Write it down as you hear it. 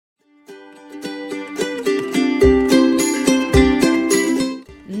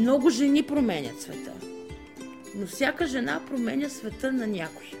много жени променят света. Но всяка жена променя света на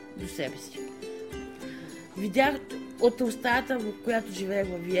някой до себе си. Видях от стаята, в която живеех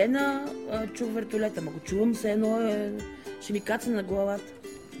във Виена, чух вертолета. Ма го чувам, все едно ще ми каца на главата.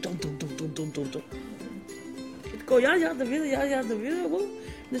 Тум. И така, я да видя.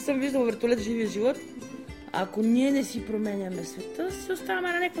 Не съм виждала вертолет в живия живот. Ако ние не си променяме света, си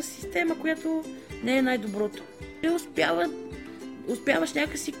оставаме на някаква система, която не е най-доброто. Успяваш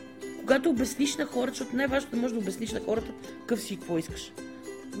някакси, когато обясниш на хората, защото най-важното да можеш да обясниш на хората какъв си и какво искаш.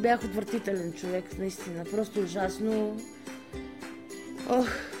 Бях отвратителен човек, наистина, просто ужасно.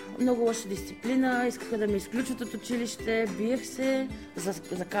 Много лоша дисциплина, искаха да ме изключат от училище, биех се,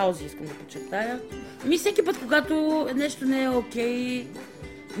 за каузи искам да подчертая. Всеки път, когато нещо не е окей,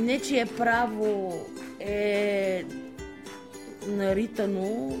 нечие право е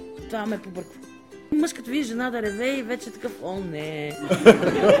наритано, това ме побърква. Мъж като види жена да реве и вече такъв, о не,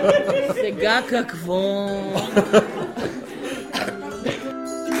 сега какво?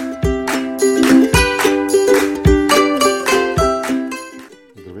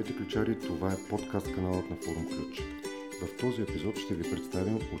 Здравейте, ключари! Това е подкаст каналът на форум Ключ. В този епизод ще ви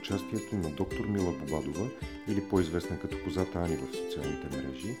представим участието на доктор Мила Бобадова, или по-известна като Козата Ани в социалните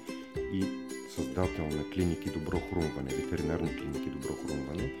мрежи, и създател на клиники Добро, хрумване, ветеринарни клиники Добро,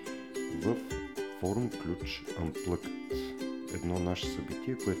 хрумване, в форум КЛЮЧ Unplugged. Едно наше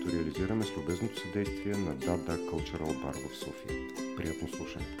събитие, което реализираме с любезното съдействие на Cultural Bar в София. Приятно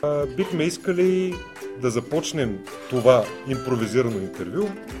слушане. Бихме искали да започнем това импровизирано интервю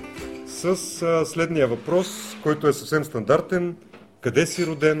с следния въпрос, който е съвсем стандартен. Къде си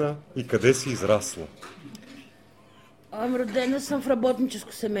родена и къде си израсла? Родена съм в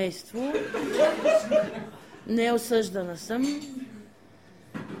работническо семейство. Не осъждана съм.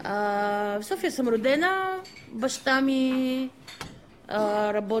 В София съм родена. Баща ми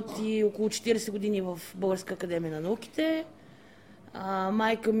работи около 40 години в Българска академия на науките.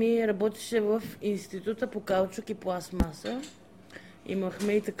 Майка ми работеше в Института по каучук и пластмаса.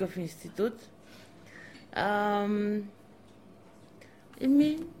 Имахме и такъв институт.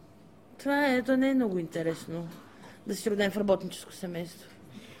 Това не е много интересно да си роден в работническо семейство.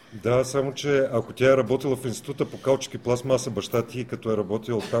 Да, само че ако тя е работила в Института по каучук и пластмаса, баща ти, като е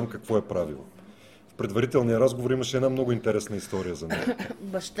работил там, какво е правил? В предварителния разговор имаше една много интересна история за нея.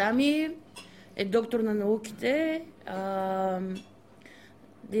 Баща ми е доктор на науките.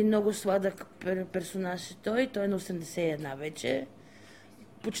 Един много сладък персонаж е той. Той е на 81 вече.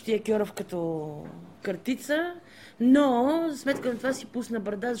 Почти е кьорав като картица. Но, за сметка на това си пусна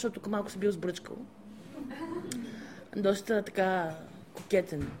брада, защото тук малко се бил сбръчкал. Доста така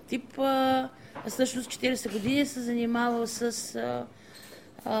кокетен тип. Всъщност 40 години се занимавал с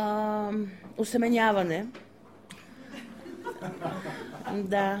осеменяване.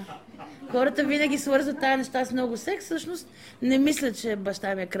 Да. Хората винаги свързват тая неща с много секс. Всъщност не мисля, че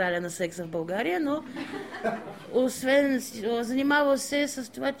баща ми е краля на секса в България, но освен занимавал се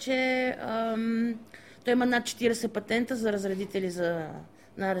с това, че той има над 40 патента за разредители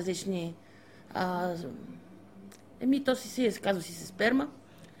на различни... то си казва си се сперма.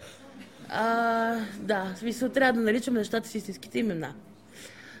 Да, в смисъл трябва да наричаме нещата с истинските имена.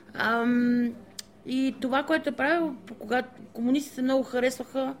 И това, което е правил, когато комунистите много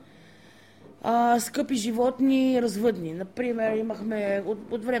харесваха скъпи животни, развъдни. Например, имахме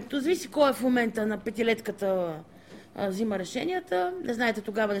от времето, зависи кой е в момента на петилетката взима решенията. Не знаете,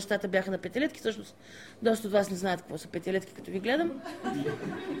 тогава нещата бяха на петилетки, всъщност доста от вас не знаят какво са петилетки, като ви гледам.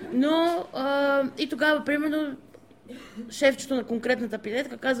 Но и тогава, примерно, шефчето на конкретната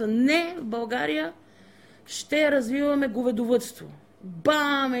петилетка казва: не, в България ще развиваме говедовъдство.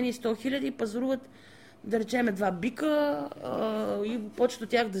 Бам! Едни 100 000 пазаруват, да речем, 2 бика и почват от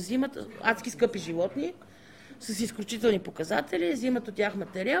тях да взимат адски скъпи животни с изключителни показатели, взимат от тях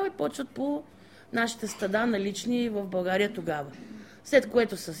материал и почват по нашите стада налични в България тогава. След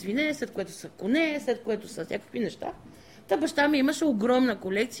което са свине, след което са коне, след което са всякакви неща. Та баща ми имаше огромна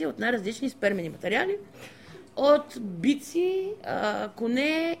колекция от най-различни спермени материали, от бици,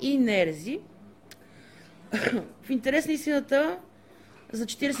 коне и нерези. В интерес на истината, за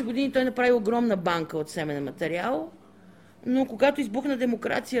 40 години той направи огромна банка от семенен материал, но когато избухна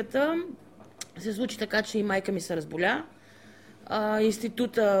демокрацията, се случи така, че и майка ми се разболя.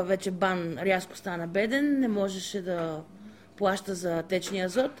 Института вече БАН рязко стана беден, не можеше да плаща за течния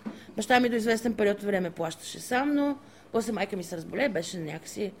азот. Баща ми до известен период от време плащаше сам, но после майка ми се разболе, беше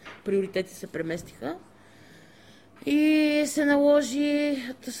някакси, приоритети се преместиха. И се наложи,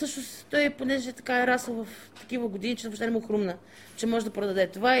 всъщност той, понеже така е расъл в такива години, че въобще не му хрумна, че може да продаде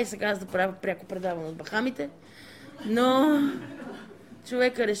това и сега аз да правя пряко предаване от Бахамите. Но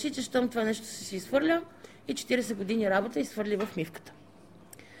човека реши, че щом това нещо си изхвърля и 40 години работа изхвърли в мивката.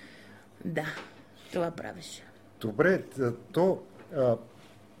 Да, това правеше. Добре, то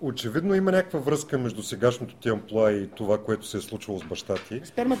очевидно има някаква връзка между сегашното ти амплоа и това, което се е случвало с баща ти.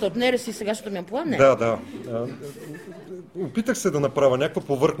 Спермата от нерест и сегашното ми амплоа? Не. Да. Опитах се да направя някаква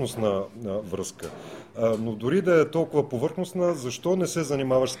повърхностна връзка. Но дори да е толкова повърхностна, защо не се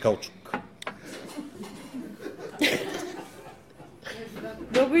занимаваш с каучук?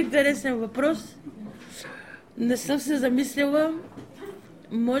 Много интересен въпрос. Не съм се замислила.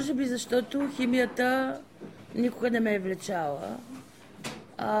 Може би защото химията никога не ме е влечала.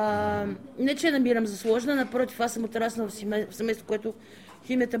 Не, че я намирам за сложна, напротив, аз съм отраснала в семейство, което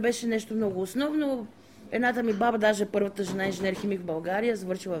химията беше нещо много основно. Едната ми баба, даже първата жена инженер-химик в България,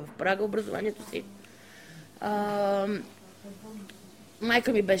 завършила в Прага образованието си.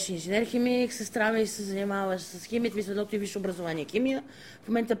 Майка ми беше инженер-химик, сестра ми се занимаваше с химия, мисля, едното и висше образование химия. В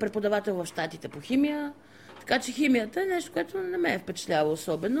момента е преподавател в Щатите по химия. Така че химията е нещо, което не ме е впечатляло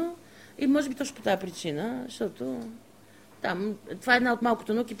особено. И може би точно по тази причина, защото там, това е една от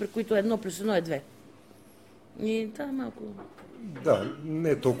малкото науки, при които 1+1 е 2. И това е малко... Да, не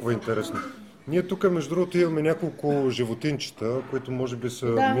е толкова интересно. Ние тук, между другото, имаме няколко животинчета, които може би са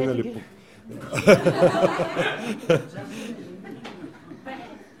минали по...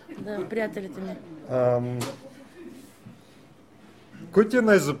 Да, приятелите ми. Кой ти е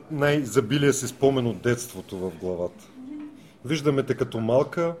най-забилия си спомен от детството в главата? Виждаме те като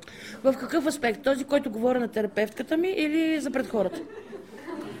малка. В какъв аспект? Този, който говоря на терапевтката ми или за пред хората?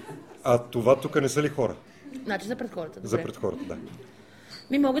 А това тук не са ли хора? Значи за пред хората. Добре. За пред хората,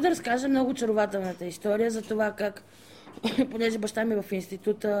 да. Мога да разкажа много очарователната история за това как, понеже баща ми в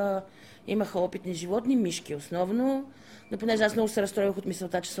института имаха опитни животни, мишки основно, но понеже аз много се разстроих от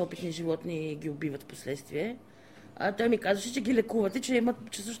мисълта, че са опитни животни и ги убиват в последствие. Той ми казваше, че ги лекувате, че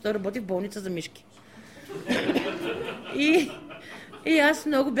също работи в болница за мишки. И аз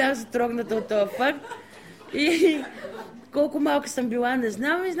много бях затрогната от този факт. И колко малка съм била, не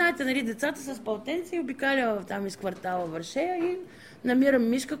знам. И знаете, нали, децата с палтенци обикалям там из квартала Вършея и намирам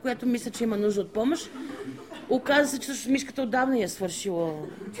мишка, която мисля, че има нужда от помощ. Оказва се, че всъщност мишката отдавна я свършила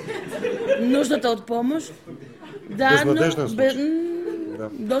нуждата от помощ. Да, но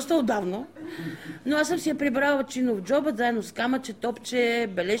доста отдавна. Но аз съм си я прибрала чинно в джоба, заедно с камъче, топче,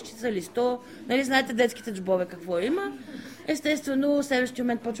 бележчица, листо. Нали, знаете детските джобове какво има. Естествено, следващия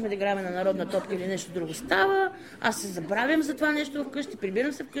момент почваме да играем на народна топка или нещо друго става. Аз се забравям за това нещо вкъщи,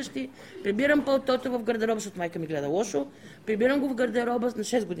 прибирам се вкъщи, прибирам палтото в гардероба, защото майка ми гледа лошо. Прибирам го в гардероба, на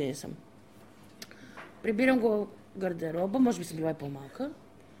 6 години съм. Прибирам го в гардероба, може би съм била и по-малка.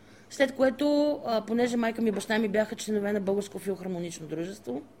 След което, понеже майка ми и баща ми бяха членове на Българско филхармонично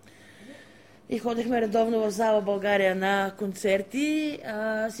дружество и ходихме редовно в зала България на концерти,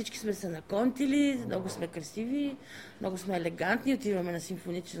 всички сме се наконтили, много сме красиви, много сме елегантни, отиваме на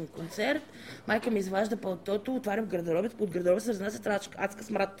симфоничен концерт. Майка ми изважда палтото, отваря в гардеробите, от гардероба се разнася адска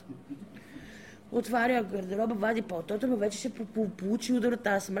смрад. Отваря гардероба, вади палтото, но вече ще получи удар от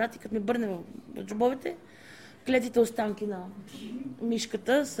тази смрад и като ми бърне в джобовете, клетите останки на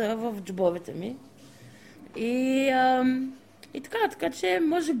мишката са в джобовете ми. И така че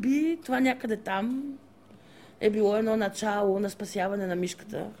може би това някъде там е било едно начало на спасяване на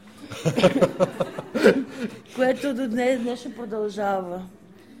мишката, което до днес ще продължава.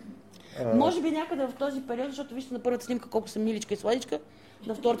 Може би някъде в този период, защото вижте на първата снимка колко съм миличка и сладичка,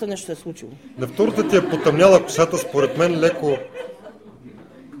 на втората нещо се е случило. На втората ти е потъмняла косата, според мен леко...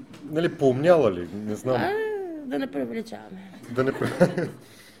 Нали, поумняла ли? Не знам. Да не превеличаваме.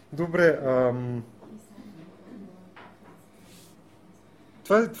 Добре,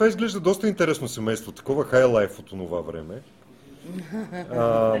 това изглежда доста интересно семейство, такова хайлайф от онова време.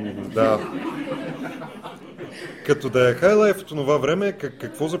 Да. Като да е хайлайф от онова време,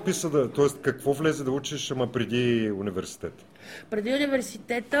 какво записа, т.е. какво влезе да учиш, ама преди университета? Преди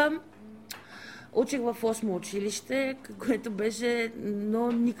университета учих в 8-о училище, което беше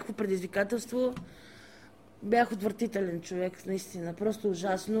никакво предизвикателство. Бях отвратителен човек, наистина, просто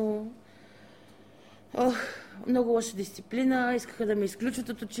ужасно. Много лоша дисциплина, искаха да ме изключат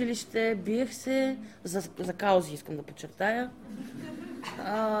от училище, биех се, за каузи искам да подчертая.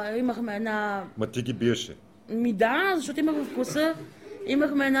 Имахме една... Ма ти ги биеше? Да, защото имах в класа,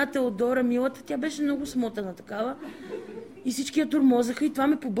 имахме една Теодора, Милата, тя беше много смотана такава. И всички я тормозаха и това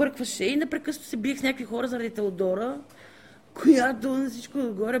ме побъркваше и непрекъснато се биех с някакви хора заради Теодора, която на всичко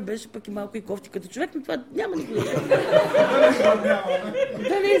отгоре беше пък и малко и кофти като човек, но това няма никой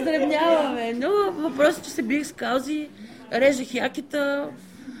да не издревняваме. Но въпросът е, че се биех с каузи, режех якета,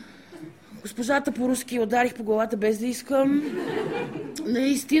 Госпожата по-руски ударих по главата без да искам.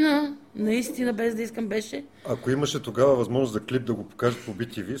 Наистина без да искам беше. Ако имаше тогава възможност за клип да го покажат по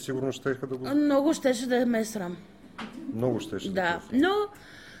BTV, сигурно щеха да го... Много щеше да ме срам. Много щеше да. Но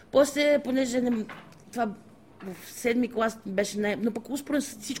после, понеже това в 7-ми клас беше но пък успоред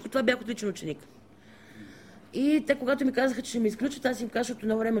всичко това бях отличен ученик. И те, когато ми казаха, че ще ме изключат, аз им казах, от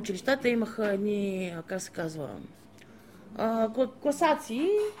едно време училищата имаха едни, как се казва, класации,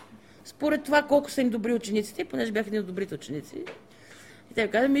 според това колко са им добри учениците, понеже бях един от добрите ученици. И те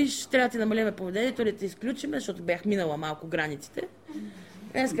ми казаха, ще трябва да ти намалиме поведението, да те изключим, защото бях минала малко границите.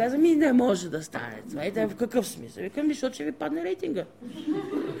 И аз казах, не може да стане това. И те, в какъв смисъл? Викам, защото ще ви падне рейтинга.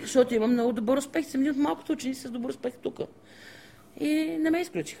 Защото имам много добър успех, съм един от малкото ученици с добър успех тук. И не ме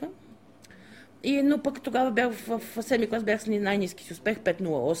изключиха. Но пък тогава бях в 7-ми клас, бях с най-низки си успех,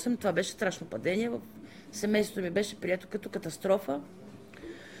 5,08. Това беше страшно падение. В семейството ми беше прието като катастрофа.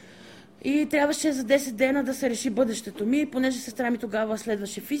 И трябваше за 10 дена да се реши бъдещето ми, понеже сестра ми тогава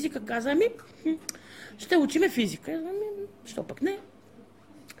следваше физика, каза ще учиме физика. Що пък не?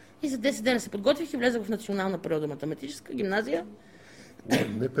 И за 10 дена се подготвих и влезах в Национална природо-математическа гимназия.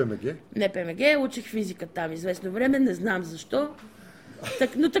 Не ПМГ? Не ПМГ, учих физика там известно време, не знам защо.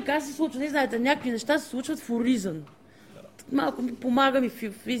 Но така се случва. Не знаете, някакви неща се случват в оризън. Малко ми помага ми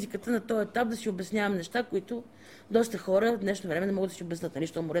физиката на този етап да си обяснявам неща, които доста хора в днешно време не могат да си обяснат.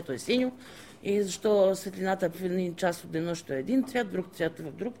 Защо морето е синьо и защо светлината в един час от денощето е един цвят, друг цвят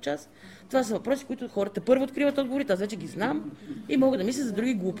в друг час. Това са въпроси, които хората първо откриват отговорите. Аз вече ги знам и мога да мисля за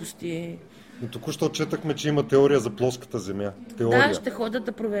други глупости. Но току-що четахме, че има теория за плоската земя. Теория. Да, ще ходят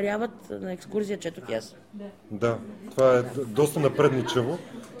да проверяват на екскурзия, четох и аз. Да, това е доста напредничево.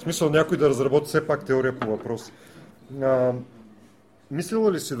 В смисъл някой да разработи все пак теория по въпрос.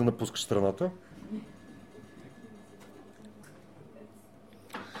 Мислила ли си да напускаш страната?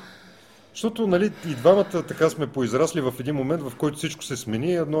 Защото, нали, и двамата така сме поизрасли в един момент, в който всичко се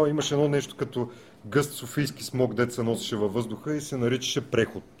смени. Имаше едно нещо като гъст софийски смог, дет се носеше във въздуха и се наричаше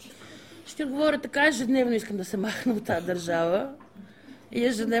преход. Ще отговоря така, ежедневно искам да се махна от тази държава и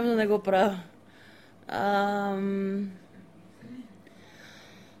ежедневно не го правя.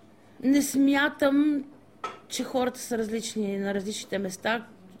 Не смятам, че хората са различни на различните места.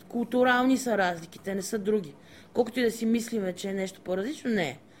 Културални са разликите, не са други. Колкото и да си мислиме, че е нещо по-различно, не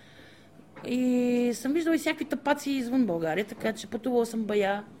е. И съм виждала и всякакви тапаци извън България, така че пътувала съм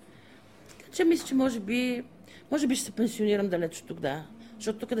бая. Така че мисля, че може би ще се пенсионирам далеч от тук, да.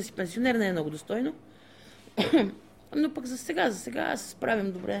 Защото тук да си пенсионер не е много достойно. Но пък за сега се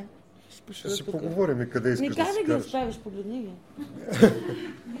справим добре. Ще си поговорим и къде искаш да си кажеш. Никъде ги оставиш, погледни ги.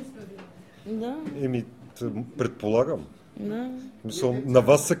 Да. Предполагам. Да. На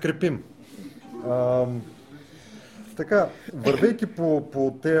вас се крепим. Така, вървейки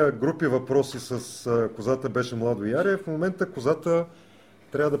по тези групи въпроси с Козата беше младо яре, в момента Козата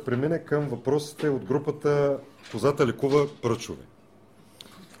трябва да премине към въпросите от групата Козата лекува пръчове.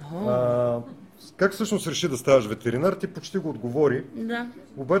 Как всъщност реши да ставаш ветеринар? Ти почти го отговори. Да.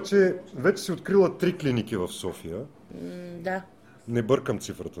 Обаче вече си открила 3 клиники в София. Да. Не бъркам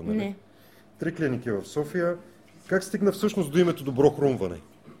цифрата, нали? Не. 3 клиники в София. Как стигна всъщност до името Добро, хрумване?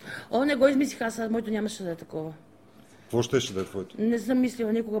 Не го измислих аз, моето нямаше да е такова. Какво ще да е твоето? Не съм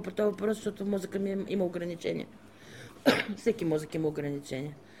мислила никога по този въпрос, защото мозъка ми има ограничения. Всеки мозък има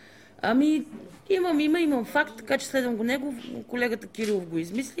ограничения. Имам факт, така че следвам го него. Колегата Кирилов го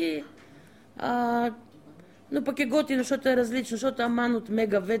измисли. Но пък е готино, защото е различно, защото аман от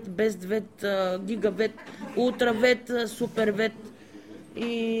мегавет, бездвет, гигавет, ултравет, супервет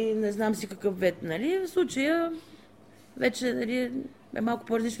и не знам си какъв вет, нали? В случая вече, нали, е малко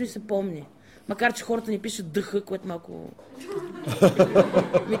по-различно и се помни. Макар че хората ни пишат дъха, което малко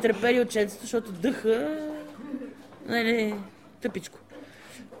ми трепери оченцето, защото дъха, нали, тъпичко.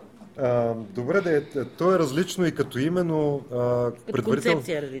 Добре, то е различно и като име, но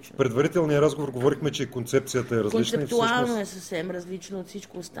концепция е различна. В предварителния разговор говорихме, че концепцията е различна. Концептуално всъщност... е съвсем различно от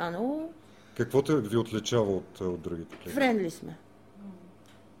всичко останало. Какво те ви отличава от другите клиники? Френдли сме.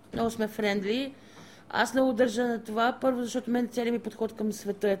 Много сме френдли. Аз много държа на това. Първо, защото мен целият ми подход към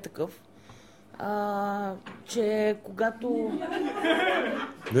света е такъв. Че когато...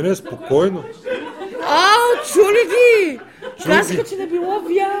 Не, спокойно. Чули ги! Казаха, че не било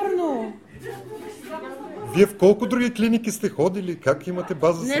вярно. Вие в колко други клиники сте ходили? Как имате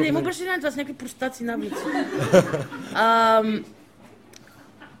база? Не има обращение, това са някакви простаци наглици.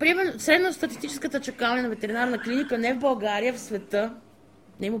 Примерно, средностатистическата чакалня на ветеринарна клиника не в България, в света.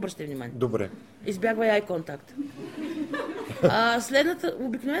 Не им обръщай внимание. Добре. Избягвай ай контакт. Следната,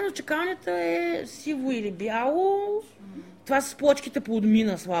 обикновено чакалнята е сиво или бяло, Това с плочките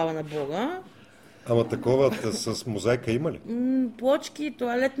подмина, слава на Бога. Ама такова с мозайка има ли? Плочки,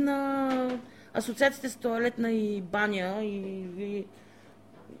 туалетна, асоциациите с туалетна и баня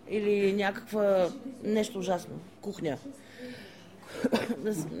или някаква нещо ужасно. Кухня.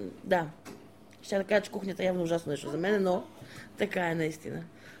 Да. Ще да кажа, че кухнята е явно ужасно нещо за мен, но така е наистина.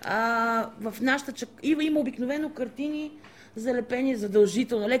 В нашата има обикновено картини залепени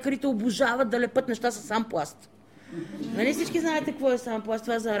задължително. Лекарите обожават да лепат неща с ампласт. Нали всички знаете какво е ампласт?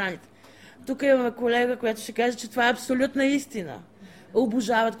 Това е за раните. Тук имаме колега, която ще каже, че това е абсолютна истина.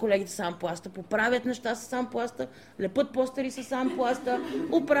 Обожават колегите с ампласта, поправят неща с ампласта, лепат постери с ампласта,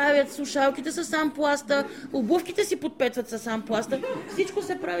 оправят слушалките с ампласта, обувките си подпетват с ампласта. Всичко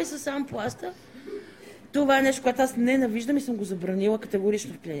се прави с ампласта. Това е нещо, което аз ненавиждам и съм го забранила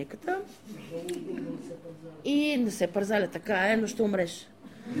категорично в клиниката. И не се пързаля, така е, но ще умреш.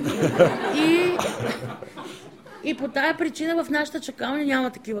 И по тая причина в нашата чакалня няма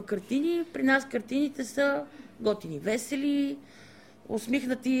такива картини. При нас картините са готини, весели,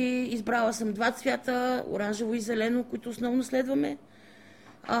 усмихнати. Избрала съм 2 цвята, оранжево и зелено, които основно следваме.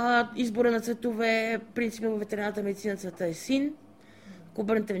 Избора на цветове, принципно във ветеринарната медицина цвета е син. Ако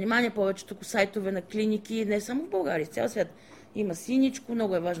обърнете внимание, повечето сайтове на клиники, не само в България, в цял свят, има синичко,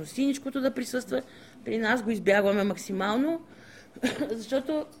 много е важно синичкото да присъства. При нас го избягваме максимално,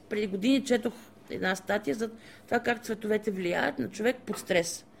 защото преди години четох една статия за това как цветовете влияят на човек под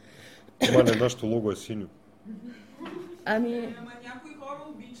стрес. Не, нашето лого е синьо. Ама някои хора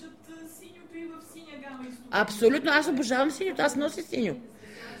обичат синьото и в синя гама и студа. Абсолютно, аз обожавам синьото, аз нося синьо.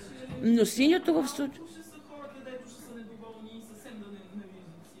 Но синьото в случая... Ще са хората, дето ще са недоволни и съвсем да не виждат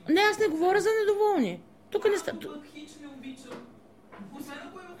синьо. Не, аз не говоря за недоволни. Тук не ста... Пък хич не обичам. Освен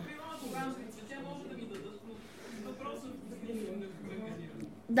ако е в природата оранжеви цвете, може да ми дадат, но въпросът не организирам.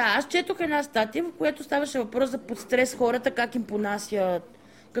 Да, аз четох една статия, в която ставаше въпрос за под стрес хората, как им понасят,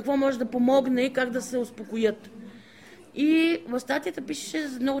 какво може да помогне и как да се успокоят. И в статията пишеше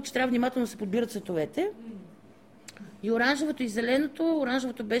много, че трябва внимателно да се подбират цветовете. И оранжевото и зеленото,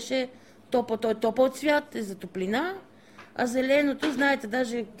 оранжевото беше топъл, той е топъл цвят, е за топлина, а зеленото, знаете,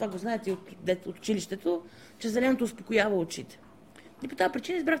 даже това го знаете от училището, че зеленото успокоява очите. И по тази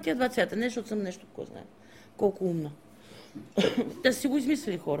причина избрах тия 2 цвята, не защото съм нещо, кой знае, колко умна. Те си го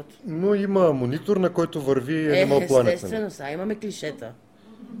измислили хората. Но има монитор, на който върви Animal Planet. Естествено, сега имаме клишета.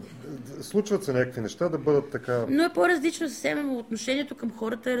 Случват се някакви неща да бъдат така... Но е по-различно съвсем, отношението към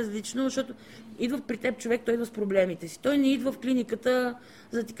хората е различно, защото идва при теб човек, той идва с проблемите си. Той не идва в клиниката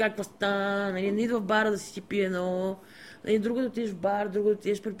за ти каква стана, нали, не идва в бара да си пие едно, нали, друго да отидеш в бар, друго да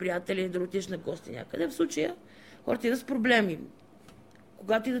отидеш при приятели, друго да отидеш на гости някъде. В случая хората идват с проблеми.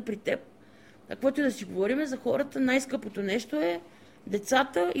 Когато идват при теб, каквото и да си говорим, за хората най-скъпото нещо е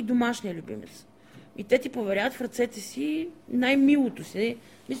децата и домашния любимец. И те ти поверяват в ръцете си най-милото си.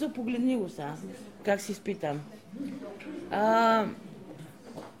 Мисля, погледни го сега, как си изпитам.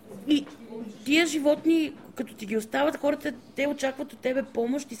 И тия животни, като ти ги остават, хората, те очакват от тебе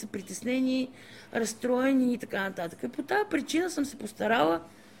помощ и са притеснени, разстроени и така нататък. И по тази причина съм се постарала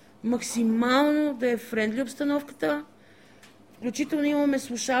максимално да е френдли обстановката. Включително имаме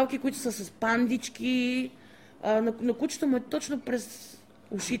слушалки, които са с пандички. На кучето му е точно през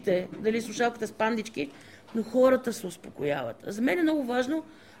ушите, дали слушалката с пандички, но хората се успокояват. За мен е много важно,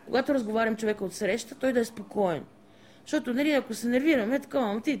 когато разговарям човека от среща, той да е спокоен. Защото, нали, ако се нервираме,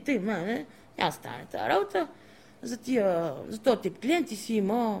 такова, няма стане тази работа. За този тип клиенти си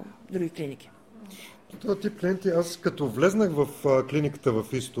има други клиники. Това тип клиенти, аз като влезнах в клиниката в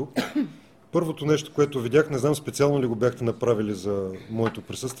Изток, първото нещо, което видях, не знам специално ли го бяхте направили за моето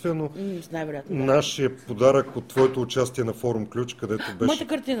присъствие, но нашия подарък от твоето участие на форум КЛЮЧ, където беше... Моята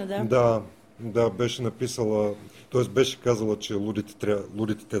картина, да. Да, беше написала, т.е. беше казала, че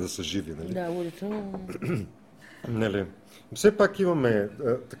лудите те да са живи, нали? Да, лудите. Нали. Все пак имаме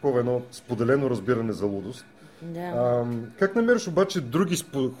такова едно споделено разбиране за лудост. Да. Как намериш обаче други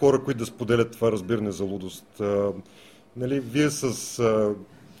хора, които да споделят това разбиране за лудост? Нали, вие с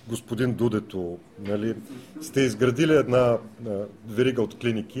господин Дудето, нали, сте изградили една верига от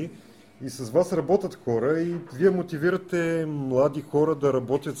клиники и с вас работят хора и вие мотивирате млади хора да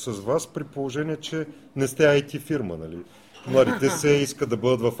работят с вас при положение, че не сте IT фирма, нали? Младите се искат да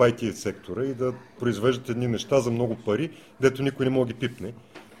бъдат в IT сектора и да произвеждат едни неща за много пари, дето никой не може да ги пипне.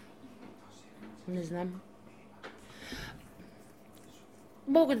 Не знам.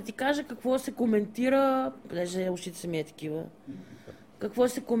 Мога да ти кажа какво се коментира, понеже ушите са ми е такива. Какво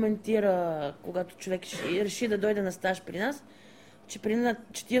се коментира, когато човек реши да дойде на стаж при нас,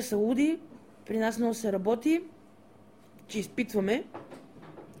 че тия са луди, при нас много се работи, че изпитваме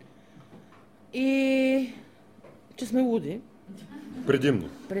и че сме луди. Предимно.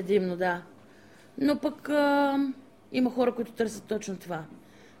 Предимно, да. Но пък има хора, които търсят точно това.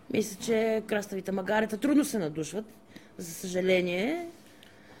 Мисля, че краставите магарета трудно се надушват, за съжаление.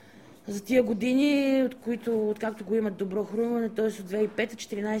 За тия години, откакто го имат Добро, хрумване, т.е. от 2005,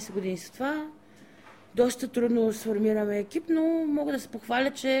 14 години с това, доста трудно сформираме екип, но мога да се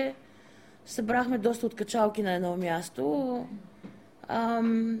похваля, че събрахме доста откачалки на едно място.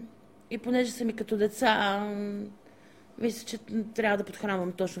 И понеже са ми като деца, мисля, че трябва да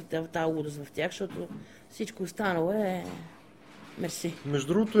подхранвам точно в тази лудост в тях, защото всичко останало е... Мерси.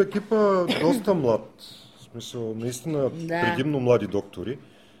 Между другото, екипа доста млад. В смисъл, наистина предимно млади доктори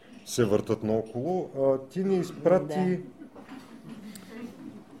се въртат наоколо. Ти ни изпрати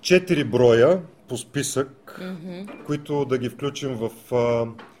 4 броя по списък, които да ги включим в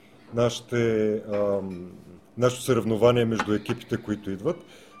нашето съревнование между екипите, които идват.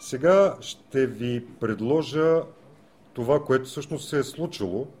 Сега ще ви предложа това, което всъщност се е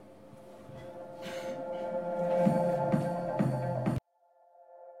случило.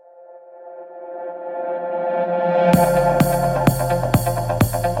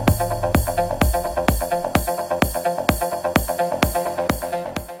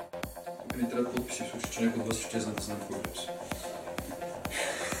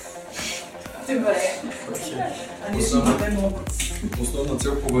 Основна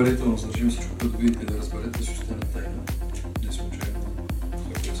цел поверително държим всичко, което видите да разберете, да си остане тайна. Не случайно.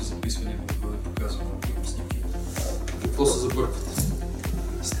 Това, което са записвани, да бъде показано на снимки. Какво се забърквате?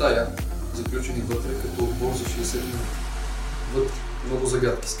 Стая, заключени вътре, като отбор за 60 минути. Вътре много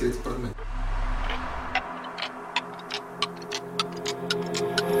загадки, скрити пред мен.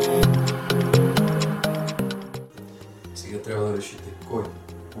 Сега трябва да решите кой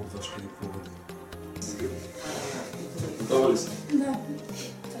от вас ще ги проведе. Готова ли си? Да.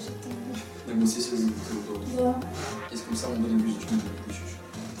 Нагласи се за готовност. Да. Искам само да не виждаш, не да не пишеш.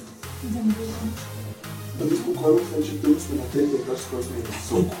 Да не виждам. Бъди спокойно, че тук сме на третия етаж, с който сме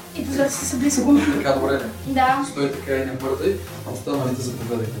високо. И прозорците са близко. Така, добре ли? Да. Стой така и не бърдай. Останалите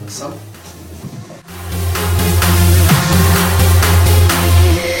заповядайте насам.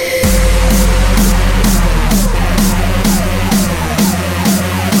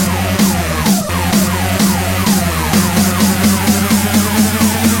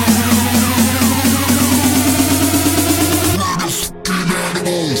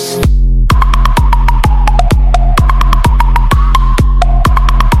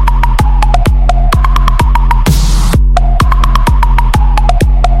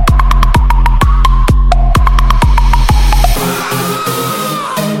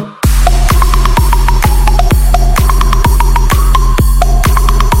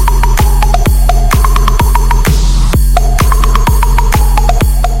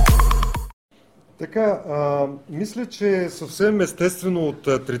 Мисля, че съвсем естествено от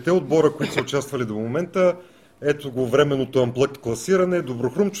трите отбора, които са участвали до момента, ето го временното Unplugged класиране,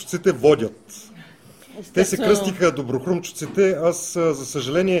 доброхрумчуците водят. Те се кръстиха доброхрумчуците, аз за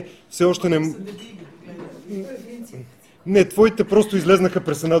съжаление все още не... Не, твоите просто излезнаха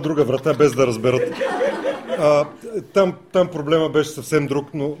през една друга врата, без да разберат. Там проблема беше съвсем друг,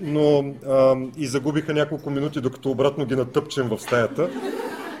 но и загубиха няколко минути, докато обратно ги натъпчем в стаята.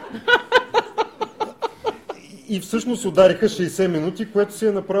 И всъщност удариха 60 минути, което си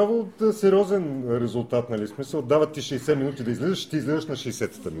е направо сериозен резултат, нали? Смисъл, дават ти 60 минути да излизаш, ти излизаш на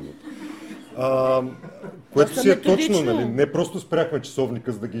 60-та минута. Което си е точно, нали? Не просто спряхме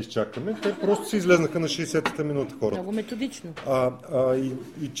часовника, за да ги изчакаме, те просто си излезнаха на 60-та минута хората. Много методично.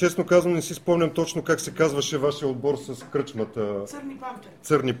 И честно казвам, не си спомням точно как се казваше вашия отбор с кръчмата.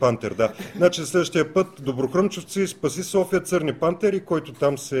 Църни пантер, да. Значи следващия път Доброхръмчовци, Спаси София, Църни пантери, който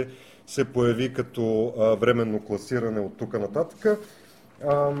там се появи като временно класиране от тук нататък.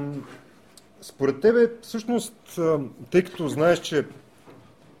 Според тебе, всъщност, тъй като знаеш, че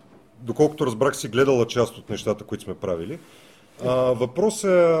доколкото разбрах си гледала част от нещата, които сме правили,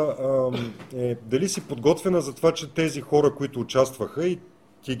 въпросът е дали си подготвена за това, че тези хора, които участваха и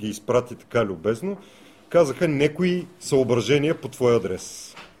ти ги изпрати така любезно, казаха някои съображения по твой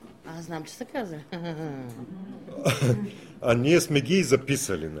адрес. Аз знам, че се каза. А ние сме ги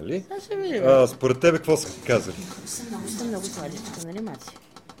записали, нали? Ще видим. Според тебе какво са казали? Са много сладичка на анимация.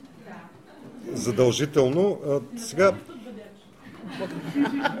 Задължително. Сега...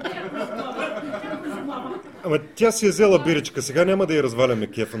 Ама тя си е взела биричка, сега няма да я разваляме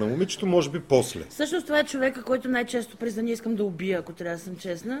кефа на момичето, може би после. Всъщност това е човека, който най-често признани искам да убия, ако трябва да съм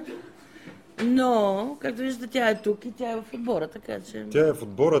честна. Но, както виждате, тя е тук и тя е в отбора, така че... Тя е в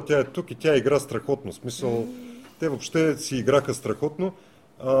отбора, тя е тук и тя игра страхотно. В смисъл, те въобще си играха страхотно.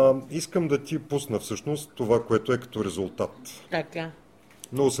 Искам да ти пусна всъщност това, което е като резултат. Така.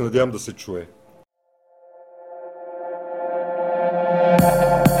 Много се надявам да се чуе.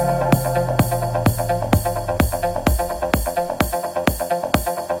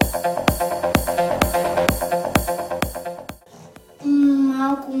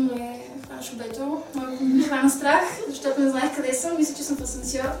 Малко ме хвана шубето, малко ме хвана страх, защото не знаех къде съм. Мисля, че съм в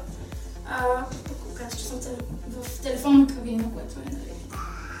асансьор. Казах, че съм в телефонна кабина, което е, нали.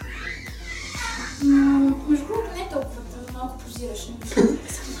 Между другото не е толкова, малко позираше.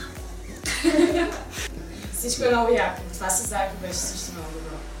 Всичко е много яко. Това със заедно беше също много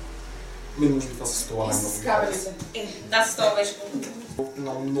добро. Мен може би това със стола И най-много. с кабелите. Да, с това беше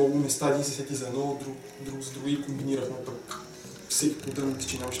На много места един се сети за едно, друг за други комбинирахме, пък всеки по-дълно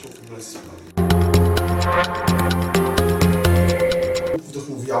че нямаше толкова добре да се справи.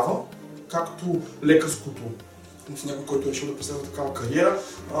 Вдъхновява, както лекарското с някой, който е решил да преследва такава кариера,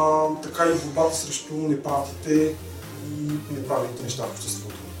 така и борбата срещу неправдите и неправилните неща в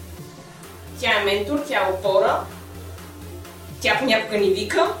обществото. Тя е ментор, тя е опора. Тя понякога ни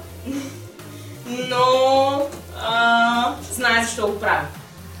вика, но знае защо го прави.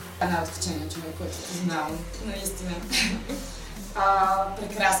 Най-откачения човек, който познавам, наистина.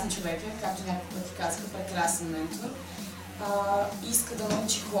 Прекрасен човек е, както няколко пъти казаха, прекрасен ментор. Иска да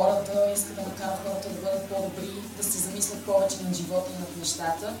научи хората, иска да накара хората да бъдат по-добри, да се замислят повече над живота и над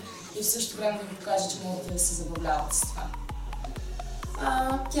нещата и в същото време да ви покаже, че могат да се забавляват с това.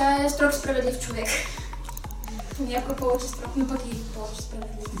 Тя е строг справедлив човек. Някой повече строг, но пък и повече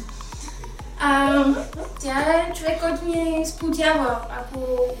справедлив. Тя е човек, който ни сплотява.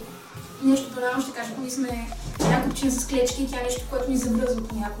 Ако нещо банално ще кажа, ако ние сме някой чин с клечки, тя е нещо, което ни забръзва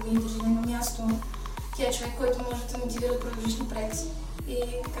понякога и държи на място. Тя е човек, който може да мотивира да продължиш напред. И,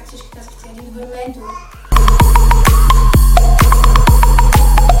 как всички казват, тя е един добър ментор.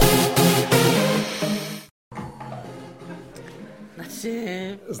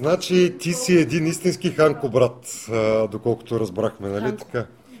 Значи ти си един истински Ханко брат, доколкото разбрахме, нали Ханко. така?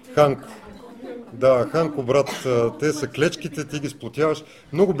 Ханко. Да, Ханко брат, те са клечките, ти ги сплотяваш.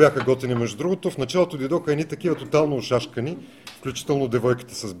 Много бяха готини, между другото. В началото дойдоха едни такива тотално ошашкани, включително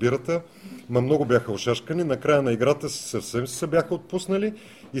девойките с бирата. Много бяха ошашкани. Накрая на играта съвсем се бяха отпуснали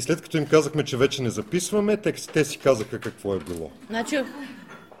и след като им казахме, че вече не записваме, те си казаха какво е било. Значи,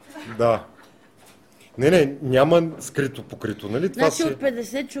 Да. Не, няма скрито покрито, нали? Това от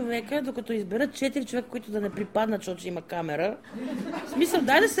 50 човека, докато изберат 4 човека, които да не припаднат, защото има камера. В смисъл,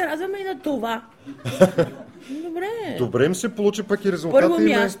 дай да се радваме и на това. Добре. Добре им се получи, пък и резултатът Първо им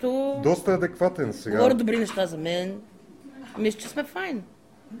е място. доста адекватен сега. Говоря добри неща за мен. Мисля, че сме файн.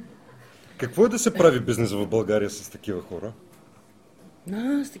 Какво е да се прави бизнес в България с такива хора?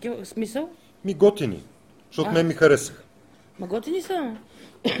 С такива смисъл? Готини. Защото мен ми харесаха. Готини са.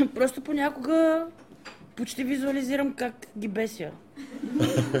 Просто понякога почти визуализирам как ги беся.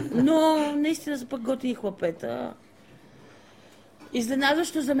 Но наистина са пък готини хлапета.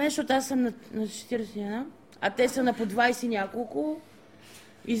 Изненадващо за мен, защото аз съм на 41, а те са на по 20 няколко.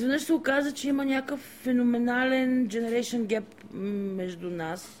 Изведнъж се оказа, че има някакъв феноменален generation gap между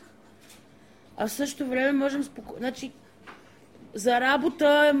нас. А в същото време можем спокойно... Значи, за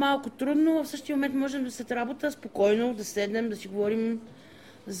работа е малко трудно, а в същия момент можем да след работа спокойно да седнем, да си говорим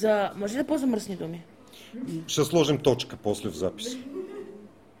за... Може ли да ползвам мръсни думи? Ще сложим точка после в запис.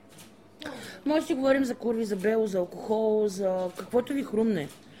 Може да си говорим за курви, за бело, за алкохол, за каквото ви хрумне.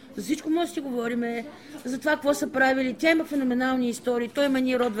 За всичко може да си говорим, за това какво са правили. Тя има феноменални истории, той има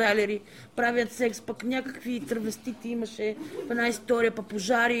ни ротвейлери, правят секс, пък някакви травестити имаше в една история, пък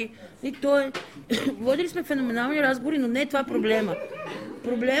пожари. И той... Водили сме феноменални разговори, но не е това проблема.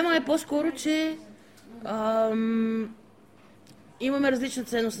 Проблема е по-скоро, че имаме различна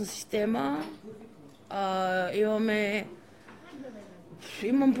ценностна система,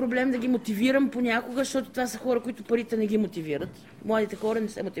 имам проблем да ги мотивирам понякога, защото това са хора, които парите не ги мотивират. Младите хора не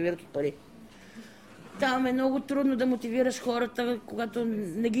се мотивират от пари. Там е много трудно да мотивираш хората, когато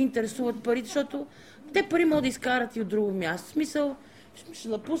не ги интересуват парите, защото те пари могат да изкарат и от друго място. В смисъл, ще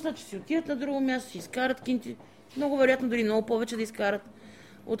напуснат, че си отидат на друго място, ще изкарат кинти. Много вероятно дори много повече да изкарат,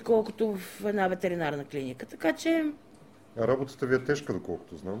 отколкото в една ветеринарна клиника. Така че... А работата ви е тежка,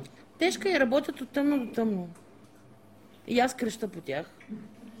 доколкото знам. Тежка и работят от тъмно до тъмно. И аз креща по тях.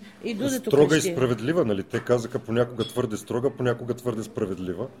 И Дудето строга крещи. И справедлива, нали? Те казаха понякога твърде строга, понякога твърде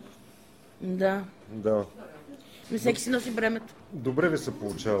справедлива. Да. Да. Не всеки си носи бремето. Добре ви се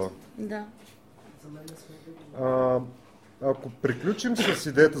получава. Да. Ако приключим с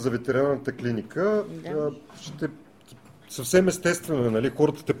идеята за ветеринарната клиника, ще съвсем естествено, нали?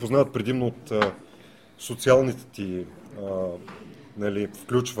 Хората те познават предимно от социалните ти нали,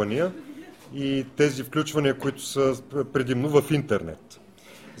 включвания и тези включвания, които са предимно в интернет.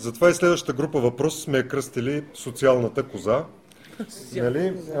 Затова и следващата група въпроси сме я кръстили социалната коза.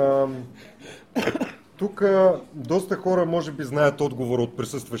 Нали? Тук доста хора може би знаят отговора от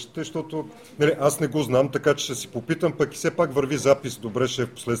присъстващите, защото нали, аз не го знам, така че ще си попитам, пък и все пак върви запис, добре ще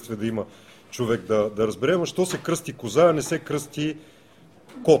в последствие да има човек да разбере, но що се кръсти коза, а не се кръсти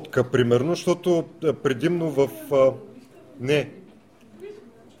котка, примерно, защото предимно в...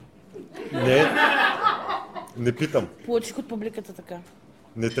 Не питам. Получих от публиката така.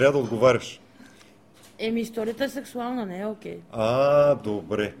 Не трябва да отговаряш. Историята е сексуална, не е окей.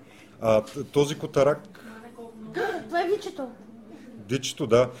 Добре. Този котарак... Това е вичето. Дичето,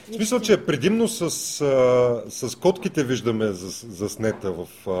 да. В смисъл, че предимно с котките виждаме заснета в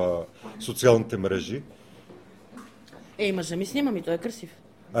социалните мрежи. Мъжа ми снимам и той е красив.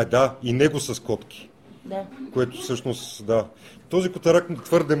 Да, и него с котки. Да. Което всъщност, да. Този котарак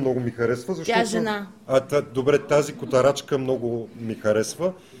твърде много ми харесва, защото... Тя е жена. Добре, тази котарачка много ми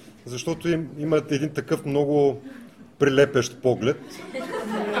харесва, защото има един такъв много прилепещ поглед,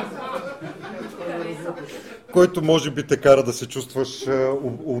 който може би те кара да се чувстваш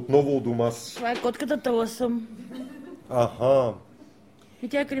отново у дома си. Това е котката Таласъм. И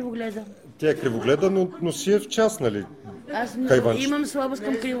тя е кривогледа. Тя е кривогледа, но си е в час, нали? Аз имам слабост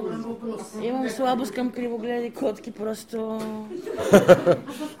към слабост към кривогледи котки, просто...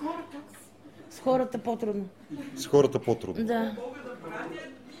 С хората по-трудно. С хората по-трудно. Да.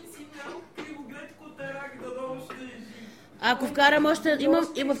 Ако вкарам още...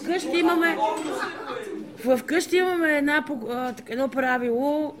 Вкъщи имаме едно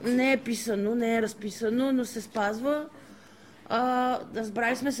правило, не е писано, не е разписано, но се спазва.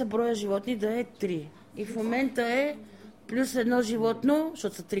 Разбрали сме се броя животни да е 3. И в момента е плюс едно животно,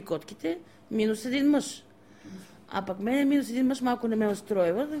 защото са 3 котките, минус един мъж. А пък мене минус един мъж малко не ме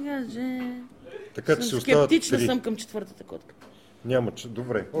устроива, така че скептична съм към четвъртата котка. Няма,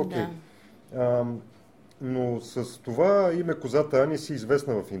 добре, окей. Да. Но с това име Козата Ани си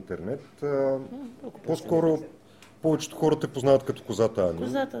известна в интернет. По-скоро повечето хора те познават като Козата Ани.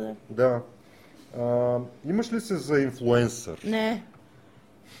 Козата, да. Имаш ли се за инфлуенсър? Не.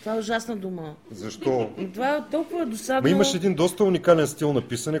 Това е ужасна дума. Защо? Това е толкова досадно. Имаш един доста уникален стил на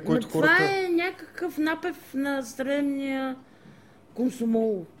писане, който хората... Това е някакъв напев на средния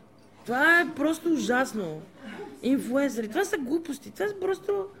комсомол. Това е просто ужасно. Инфлуенсъри. Това са глупости. Това са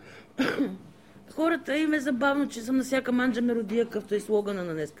просто... Хората им е забавно, че съм на всяка манджа мелодия, какъвто е слогана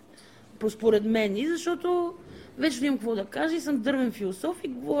на днес. Според мен. И защото вече имам какво да кажа и съм дървен философ и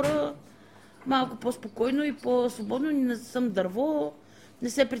говоря малко по-спокойно и по-свободно. Не съм дърво, не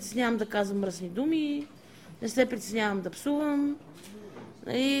се притеснявам да казвам мръсни думи, не се притеснявам да псувам.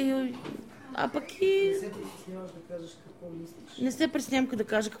 А пък и... Не се притеснявам да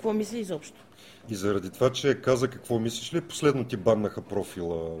кажа какво мисля изобщо. И заради това, че каза какво мислиш ли, последно ти баннаха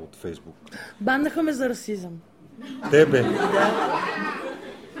профила от Фейсбук? Баннаха ме за расизъм. Тебе?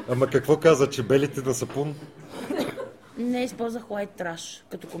 Ама какво каза, че белите на сапун? Не, използвах white trash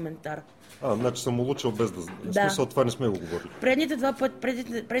като коментар. Значи съм улучил без да... В смисъл, това не сме го говорили.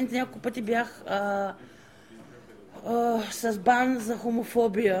 Предните няколко пъти бях с бан за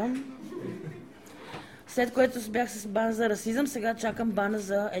хомофобия. След което бях с бан за расизъм, сега чакам бана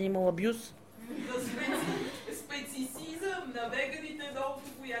за animal abuse. Специсизъм на веганите много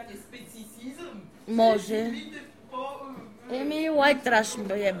понятие. Специсизъм. Може. White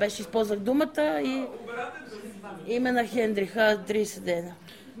trash беше, използвах думата и име на Хендриха 30 дена.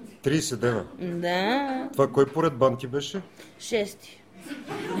 30 дена? Да. Това кой поред бан ти беше? 6.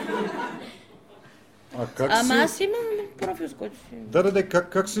 Аз имам профил, с който си... Да,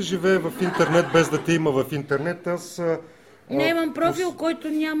 как се живее в интернет без да те има в интернет? Не имам профил, който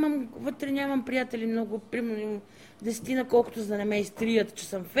вътре нямам приятели много, примерно 10, колкото за да не ме изтрият, че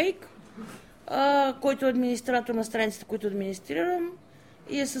съм фейк, който е администратор на страниците, които администрирам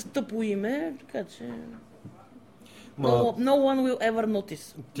и е с тъпо име, така че... No one will ever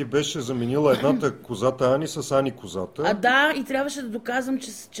notice. Ти беше заменила едната Козата Ани с Ани Козата. Да, и трябваше да доказвам,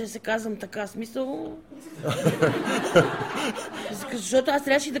 че се казвам така. Смисъл... Защото аз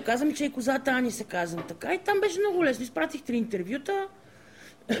трябваше да казвам, че и Козата Ани се казвам така. И там беше много лесно. Изпратих 3 интервюта.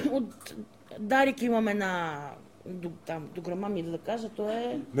 От Дарик имам една... До грама ми да кажа, то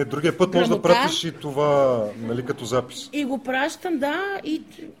е... Не, другия път може да пратиш и това, нали, като запис. И го пращам, да, и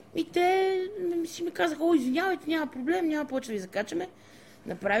те си ми казаха, извинявайте, няма проблем, няма повече да ви закачаме.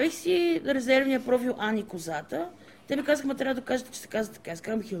 Направих си резервния профил Ани Козата. Те ми казаха, трябва да кажете, че се казва така. Аз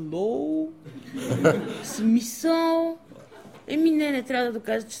казвам, hello, смисъл. Не, трябва да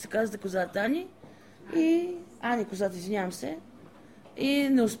докажете, че се казва Козата Ани. И Ани Козата, извинявам се. И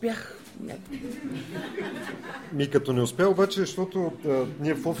не успях. Като не успя обаче, защото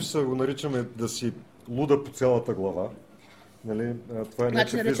ние в офиса го наричаме да си луда по цялата глава. Нали? Това е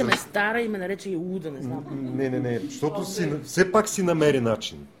Значи наричаме стара и ме нарече и луда, не знам. Не, защото все пак си намери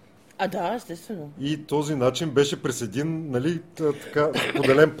начин. Да, естествено. И този начин беше през един, нали, така,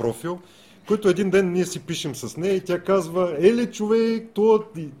 споделен профил, който един ден ние си пишем с нея и тя казва: еле, човек, то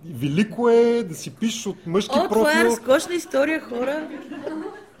велико е да си пишеш от мъжки профил. Това е разкошна история, хора.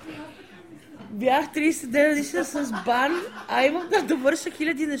 Бях 30 дена с бан, а имам да довърша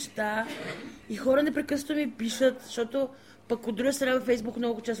хиляди неща. И хора непрекъснато ми пишат, защото пък от друга страна във Фейсбук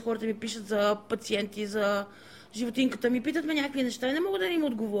много често хората ми пишат за пациенти, за животинката ми, питат ме някакви неща и не мога да им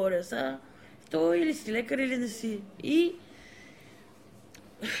отговоря. То или си лекар, или не си. И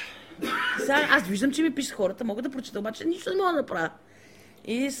сега аз виждам, че ми пишат хората, мога да прочета, обаче нищо не мога да направя.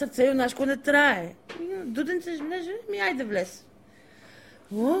 И сърце юнашко не трае. Дуденце жнеже, айде влез.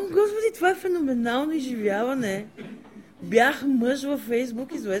 О, Господи, това е феноменално изживяване. Бях мъж във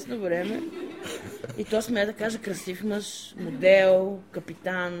Фейсбук известно време. И то смея да кажа красив мъж, модел,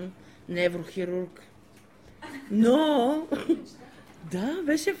 капитан, неврохирург. Но, да,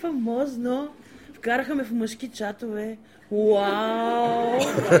 беше фамозно. Вкараха ме в мъжки чатове. Уау!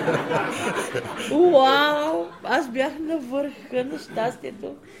 Уау! Аз бях на върха на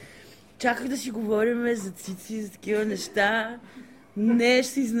щастието. Чаках да си говорим за цици, за такива неща. Не,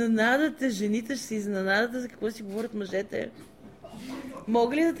 ще се изненадате, жените ще се изненадате за какво си говорят мъжете.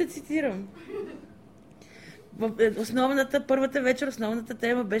 Мога ли да те цитирам? Първата вечер основната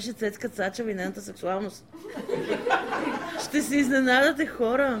тема беше Цецка Цачева и нейната сексуалност. Ще се изненадате,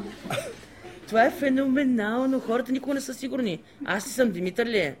 хора. Това е феноменално. Хората никога не са сигурни. Аз си съм Димитър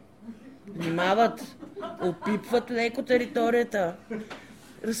ли е? Внимават. Опипват леко територията.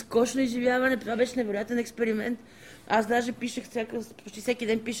 Разкошно изживяване. Това беше невероятен експеримент. Аз даже пишех почти всеки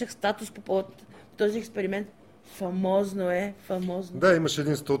ден пишех статус по повод този експеримент. Фамозно е, фамозно. Да, имаш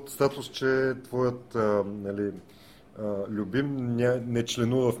един статус, че твоят любим не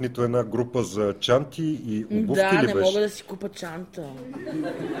членува в нито една група за чанти и обувки ли беше? Да, не мога да си купа чанта.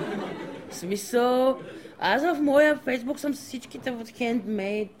 В смисъл, аз в моя Фейсбук съм с всичките от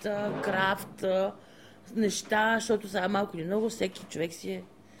хендмейд, крафт, неща, защото сега малко или много всеки човек си е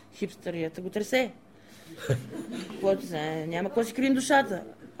хипстърията, го тресе. Няма какво си крием душата.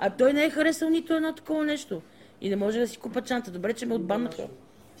 А той не е харесал нито едно такова нещо. И не може да си купа чанта. Добре, че ме отбаннаха.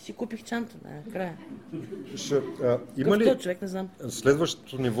 Си купих чанта. Края. Има ли човек, не знам.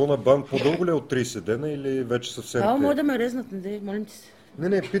 Следващото ниво на бан по-дълго ли е от 30 дена или вече съвсем? Може да ме резнат, молим ти се.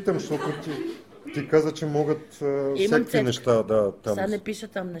 Не, питам, защото ти каза, че могат всякакви неща. Да, там. Сега не пиша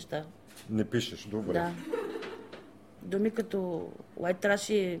там неща. Не пишеш, добре. Да. Думи като white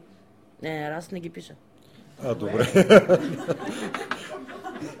trash и... раз не ги пиша. Добре.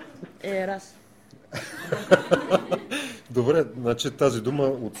 Раз. Добре, значи тази дума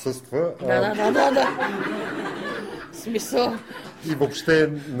отсъства. Да. Смисъл. И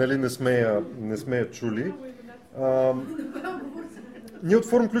въобще, нали, не сме я чули. Ние от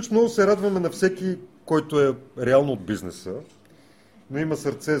Форум Ключ много се радваме на всеки, който е реално от бизнеса, но има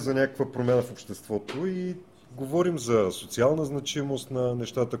сърце за някаква промяна в обществото и говорим за социална значимост на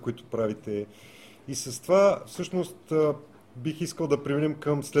нещата, които правите. И с това, всъщност, бих искал да преминем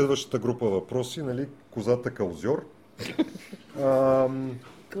към следващата група въпроси, нали? Козата каузьор.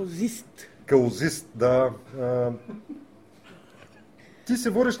 Каузист, да. Ти се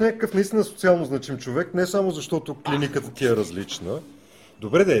водиш някакъв наистина социално значим човек, не само защото клиниката ти е различна.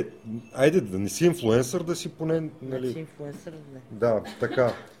 Добре, айде да не си инфлуенсър, да си поне... Нали... Не си инфлуенсър, не. Да,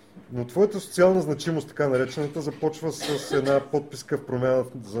 така. Но твоята социална значимост, така наречената, започва с една подписка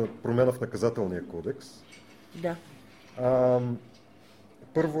за промяна в наказателния кодекс. Да.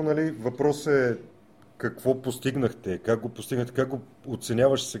 Първо, нали, въпрос е какво постигнахте, как го постигнахте, как го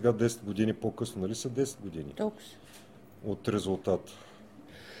оценяваш сега 10 години по-късно, нали са 10 години? Толкова. От резултата.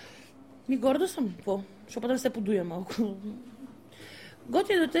 Горда съм, защото да се подуя малко.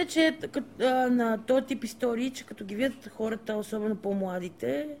 Готиното е, че на този тип истории, че като ги видят хората, особено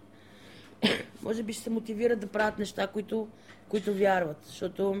по-младите, може би ще се мотивират да правят неща, които вярват.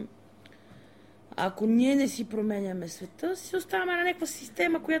 Защото ако ние не си променяме света, си оставаме на някаква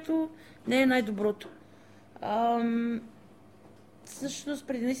система, която не е най-доброто. Всъщност,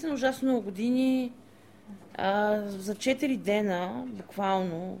 преди наистина ужасно много години, за 4 дена,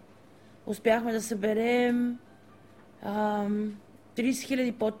 буквално, успяхме да съберем 30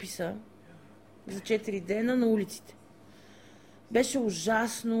 000 подписа за 4 дена на улиците. Беше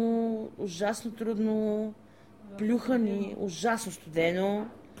ужасно трудно, плюхани, ужасно студено.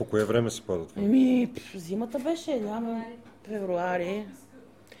 По кое време се пада това? Зимата беше, февруари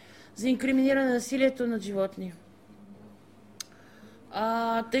за инкриминиране на насилието над животни.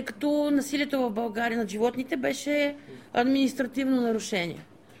 Тъй като насилието в България над животните беше административно нарушение.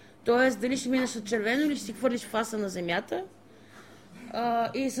 Тоест, дали ще минеш на червено или ще си хвърлиш фаса на земята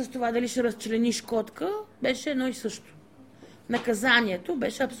и с това дали ще разчлениш котка, беше едно и също. Наказанието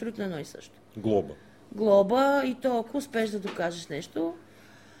беше абсолютно едно и също. Глоба и то, ако успееш да докажеш нещо.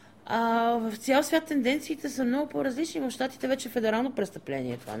 В цял свят тенденциите са много по-различни. В щатите вече е федерално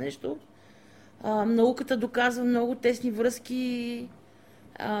престъпление това нещо. Науката доказва много тесни връзки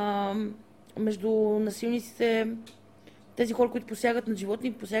между насилниците, тези хора, които посягат на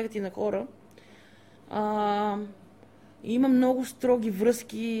животни, посягат и на хора. Има много строги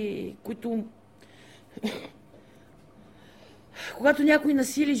връзки, които когато някой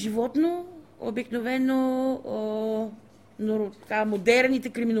насили животно, обикновено модерните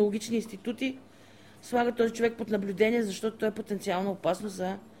криминологични институти слагат този човек под наблюдение, защото той е потенциално опасно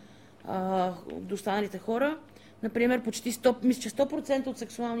за останалите хора. Например, почти 100% от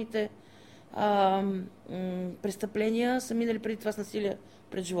сексуалните престъпления са минали преди това с насилие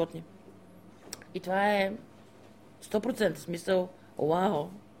пред животни. И това е 100% смисъл. Вау!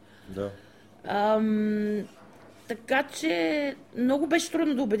 Да. Така че много беше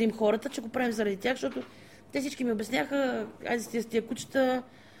трудно да убедим хората, че го правим заради тях, защото те всички ми обясняха, айде с тия кучета,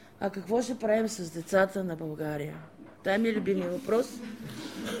 какво ще правим с децата на България? Това е ми любимия въпрос.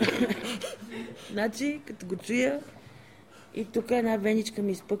 Значи, като го чуя, и тук една веничка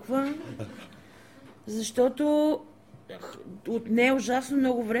ми изпъква, защото отне е ужасно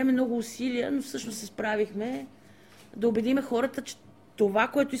много време, много усилия, но всъщност се справихме да убедиме хората, че това,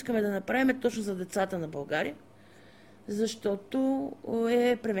 което искаме да направим, е точно за децата на България, защото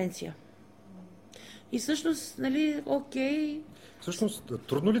е превенция. И всъщност, нали, окей. Всъщност,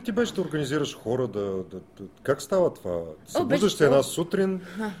 трудно ли ти беше да организираш хора, как става това? Събуждаш се една сутрин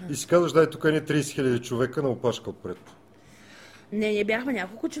и си казваш, дай тук не 30 000 човека на опашка отпред. Не, ние бяхме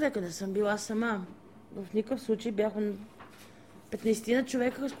няколко човека, не съм била сама. В никакъв случай бяхме 15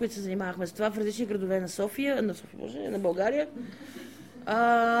 човека, с които се занимавахме с това в различни градове на София, на България.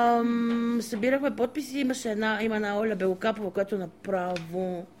 Събирахме подписи, има една Оля Белокапова, която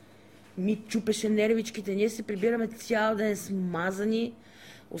направо ми чупеше нервичките. Ние се прибираме цял ден смазани.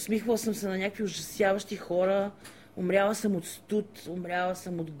 Усмихвала съм се на някакви ужасяващи хора. Умряла съм от студ, умряла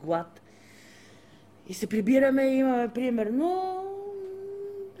съм от глад. И се прибираме и имаме примерно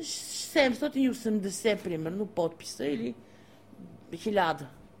 780 примерно подписа или 1000.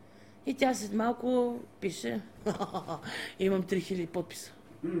 И тя след малко пише, имам 3000 подписа.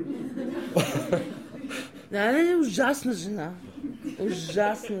 Да, ужасна жена.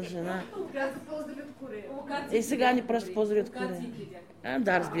 Ужасна жена. И сега ни праща поздрави от Корея.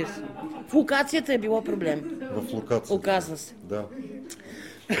 Да, разбира се. В локацията е било проблем. В локацията? Оказва се. Да.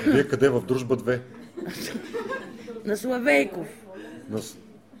 Вие къде? В Дружба 2? На Славейков.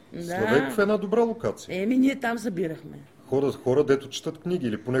 Славейков е една добра локация. Ние там събирахме. Хора, дето четат книги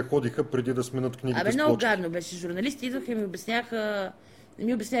или поне ходиха преди да сменят книгите с много почти. гадно беше. Журналисти идваха и ми обясняха,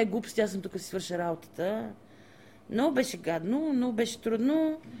 глупости, аз съм тук си свърша работата. Много беше гадно, много беше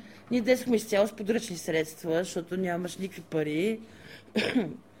трудно. Ние действахме изцяло с подръчни средства, защото нямаш никакви пари.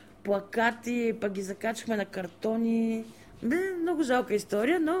 Плакати, пък ги закачахме на картони. Много жалка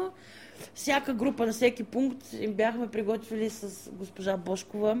история, но всяка група на всеки пункт им бяхме приготвили с госпожа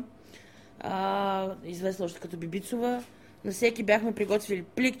Бошкова, известна още като Бибицова. На всеки бяхме приготвили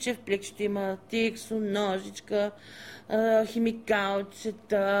пликче, в пликчето има тиксо, ножичка,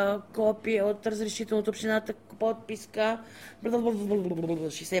 химикалчета, копия от разрешително от общината, подписка,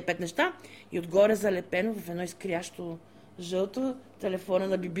 65 неща и отгоре залепено в едно изкрящо жълто телефона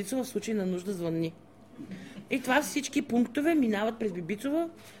на Бибицова в случай на нужда звънни. И това всички пунктове минават през Бибицова,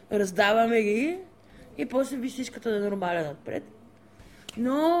 раздаваме ги и после висишката да е нормален отпред.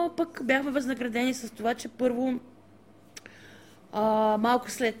 Но пък бяхме възнаградени с това, че първо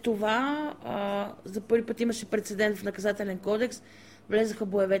малко след това за първи път имаше прецедент в наказателен кодекс, влезаха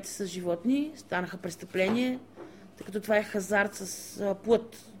боевете с животни, станаха престъпление, тъй като това е хазарт с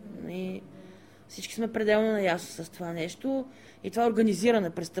плът. И всички сме пределно наясно с това нещо и това е организирана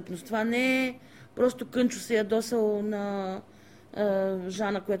престъпност. Това не е просто Кънчо се ядосал на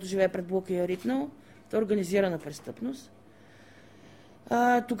Жана, която живее пред блока и я ритнал. Това е организирана престъпност.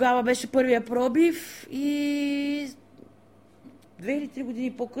 Тогава беше първия пробив и 2 или 3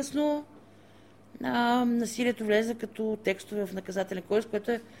 години по-късно насилието влезе като текстове в наказателен кодекс,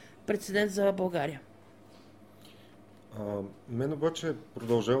 което е прецедент за България. Мен обаче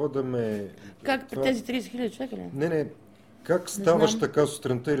продължава да ме... Как при тези 30 000 човека ли? Не. Как ставаш така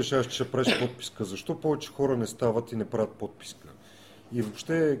сутринта и решаваш, че ще правиш подписка? Защо повече хора не стават и не правят подписка? И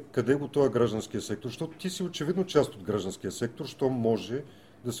въобще, къде го това гражданския сектор? Защото ти си очевидно част от гражданския сектор, що може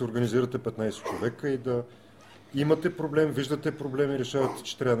да се организирате 15 човека и да имате проблем, виждате проблеми, решавате,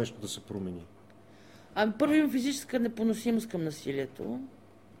 че трябва нещо да се промени. Първо имам физическа непоносимост към насилието.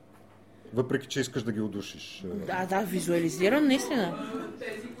 Въпреки, че искаш да ги удушиш. Да, визуализирам, наистина.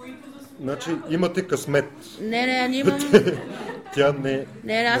 Значи, имате късмет. Не, имам... Тя не...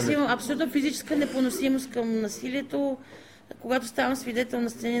 аз имам абсолютно физическа непоносимост към насилието. Когато ставам свидетел на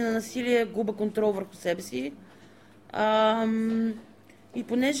сцени на насилие, губа контрол върху себе си. И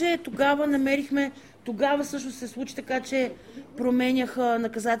понеже тогава също се случи така, че променяха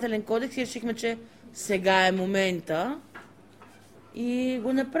наказателен кодекс и решихме, че сега е момента. И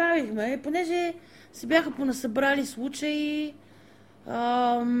го направихме. И понеже се бяха понасъбрали случаи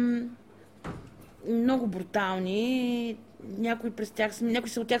много брутални. Някои от тях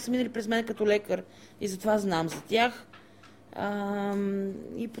са минали през мен като лекар и затова знам за тях.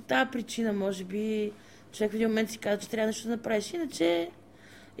 И по тази причина, може би, човек в един момент си казва, че трябва нещо да направиш. Иначе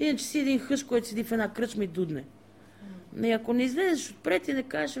си един хъш, който седи в една кръчма и дудне. И ако не излезеш отпред и не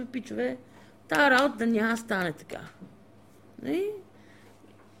кажеш, пичове, тази работа няма стане така.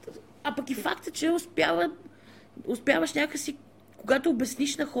 А пък и факта, че успяваш някакси, когато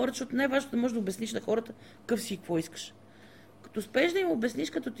обясниш на хората, защото най-важното да можеш да обясниш на хората какъв си и какво искаш. Като успееш да им обясниш,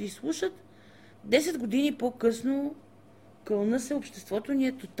 като ти слушат, 10 години по-късно кълна се, обществото ни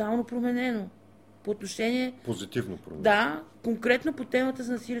е тотално променено. По отношение... Позитивно променено. Да, конкретно по темата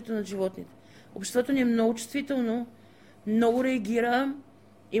за насилието над животните. Обществото ни е много чувствително, много реагира,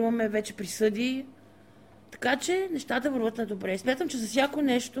 имаме вече присъди, така че нещата върват на добре. Смятам, че за всяко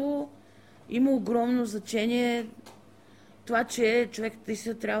нещо има огромно значение това, че човек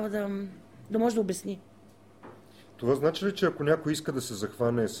наистина трябва да може да обясни. Това значи ли, че ако някой иска да се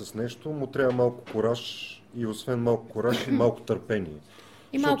захване с нещо, му трябва малко кураж и освен малко кураж и малко търпение?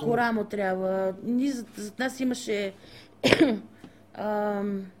 И малко рамо трябва. Зад нас имаше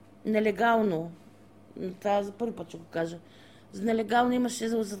нелегално, това за първи път ще го кажа, за нелегално имаше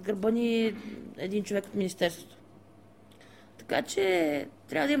зад гърба ни един човек от Министерството. Така че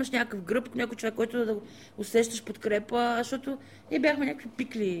трябва да имаш някакъв гръб, някой човек, който да усещаш подкрепа, защото ние бяхме някакви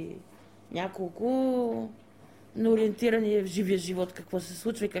пикли, няколко неориентирани в живия живот, какво се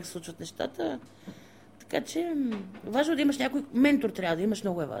случва и как се случват нещата. Така че важно да имаш някой ментор, трябва да имаш,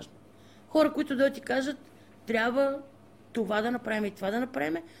 много е важно. Хора, които да ти кажат, трябва това да направим и това да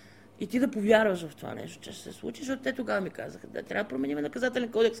направим, и ти да повярваш в това нещо, че ще се случи, защото те тогава ми казаха, да, трябва да променим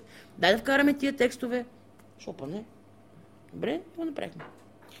наказателен кодекс, дай да вкараме тия текстове. Шопа, не? Добре, го направихме.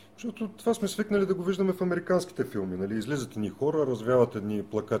 Защото това сме свикнали да го виждаме в американските филми, нали? Излизат едни хора, развяват едни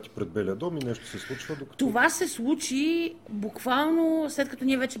плакати пред Белия дом и нещо се случва, докато... Това се случи буквално след като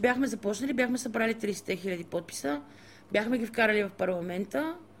ние вече бяхме започнали, бяхме събрали 30 000 подписа, бяхме ги вкарали в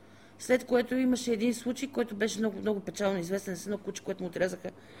парламента, след което имаше един случай, който беше много, много печално известен, с едно куче, което му отрезаха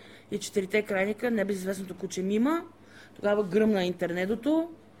и 4 крайника, небезизвестното куче Мима. Тогава гръмна интернетото.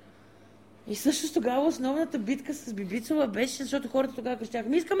 И също тогава основната битка с Бибицова беше, защото хората тогава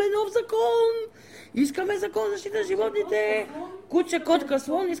крещяха: искаме нов закон! Искаме закон за защита на животните! Куче, котка,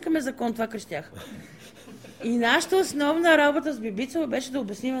 слон, искаме закон, това крещяха. И нашата основна работа с Бибицова беше да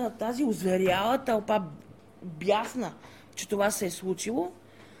обясним на тази озверяла тълпа, бясна, че това се е случило.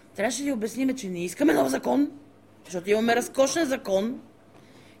 Трябваше да обясним, че не искаме нов закон, защото имаме разкошен закон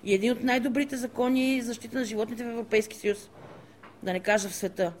и един от най-добрите закони за защита на животните в Европейски съюз. Да не кажа в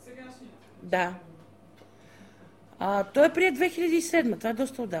света. Да. Той е приет 2007, това е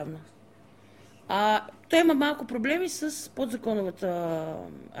доста отдавна. Той има малко проблеми с подзаконовата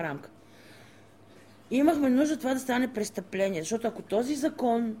рамка. Имахме нужда това да стане престъпление, защото ако този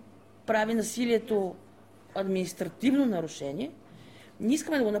закон прави насилието административно нарушение, ние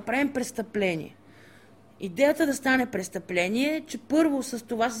искаме да го направим престъпление. Идеята да стане престъпление е, че първо с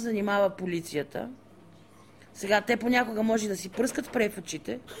това се занимава полицията. Сега те понякога може да си пръскат спрей в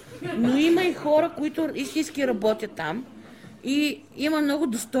очите, но има и хора, които истински работят там и има много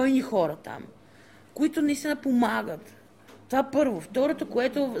достойни хора там, които наистина помагат. Това първо. Второто,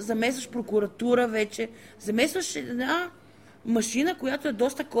 което замесваш прокуратура вече, замесваш една машина, която е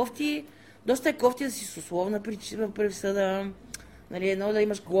доста кофти да си с условна присъда. Нали, едно да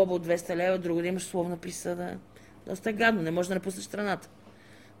имаш глоба от 200 лева, друго да имаш условна присъда. Доста е гадно, не можеш да напуснеш страната.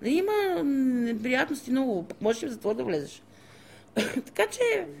 Има неприятности много, можеш и в затвор да влезеш. Така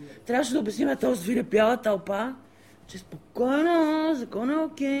че трябваше да обясним на този свирепяла тълпа, че спокойно, законът е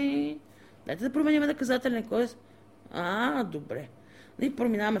окей. Дайте да променим наказателен кодекс. Добре. И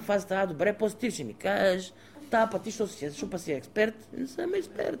проминаваме фазата, добре, после ти ще ми кажеш, тази пъти, защото си експерт. Не съм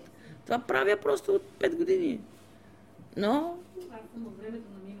експерт. Това правя просто от 5 години. Но... Аз съм във времето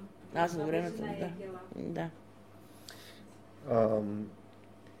на Мила. Аз във времето, да.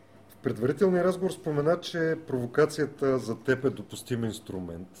 В предварителния разговор спомена, че провокацията за теб е допустим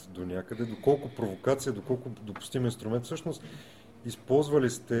инструмент до някъде. Доколко провокация, доколко допустим инструмент, всъщност използвали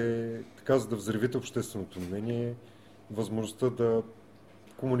сте, така за да взривите общественото мнение, възможността да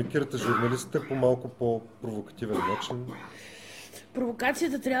комуникирате с журналистите по малко по-провокативен начин?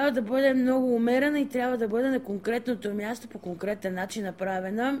 Провокацията трябва да бъде много умерена и трябва да бъде на конкретното място, по конкретен начин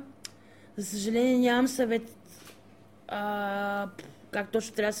направена. За съжаление нямам съвет как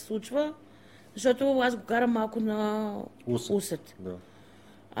точно трябва да се случва, защото аз го карам малко на усет. Да.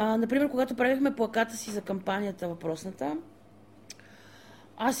 Например, когато правихме плаката си за кампанията въпросната,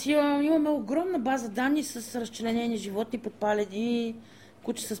 аз имаме огромна база данни с разчленени животни, подпалени,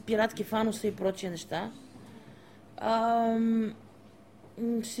 куче с пиратки, фануса и прочие неща.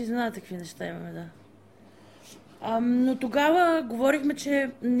 Ще си знаете какви неща имаме, да. Но тогава говорихме,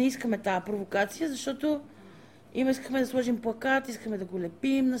 че не искаме тази провокация, защото искахме да сложим плакат, искаме да го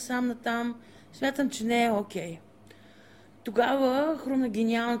лепим насам-натам. Смятам, че не е окей. Тогава хрумна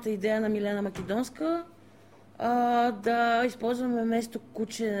гениалната идея на Милена Македонска да използваме вместо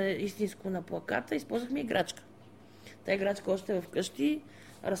куче истинско на плаката, използвахме играчка. Та играчка още е вкъщи,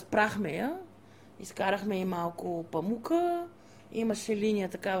 разпрахме я, изкарахме и малко памука, имаше линия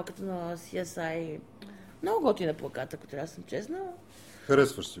такава като на CSI. Много готина плаката, ако трябва да съм честна.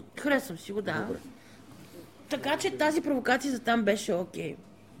 Харесваш си го? Харесвам си го, да. Добре. Така че тази провокация за там беше окей.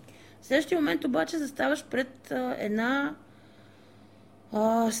 В следващия момент обаче заставаш пред една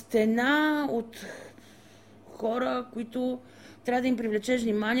стена от хора, които трябва да им привлечеш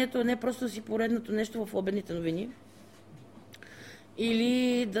вниманието, а не просто да си поредното нещо в обедните новини.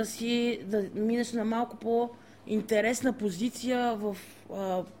 Или да минеш на малко по-интересна позиция в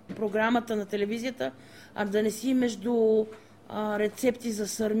програмата на телевизията, а да не си между рецепти за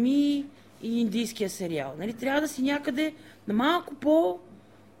сърми и индийския сериал. Нали? Трябва да си някъде на малко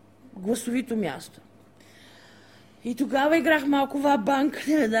по-гласовито място. И тогава играх малко ва-банк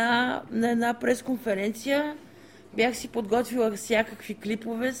на една пресконференция. Бях си подготвила всякакви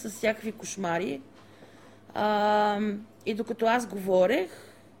клипове с всякакви кошмари. И докато аз говорех,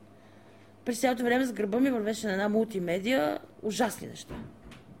 през цялото време с гърба ми вървеше на една мултимедия ужасни неща.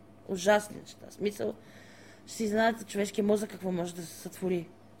 Ужасни неща. В смисъл, ще си знаете човешкия мозък какво може да се сътвори.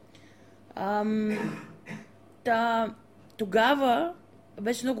 Тогава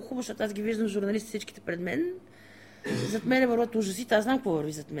беше много хубаво, защото аз ги виждам журналисти всичките пред мен. Зад мене върват ужасите, аз знам какво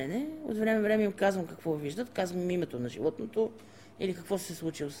върви зад мене. От време на време им казвам какво виждат, казвам им името на животното или какво се е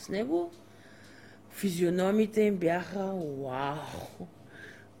случило с него. Физиономите им бяха вау!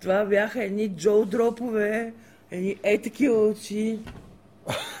 Това бяха едни джоу-дропове, едни такива очи.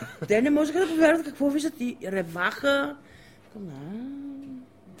 Те не можеха да повярват какво виждат и реваха.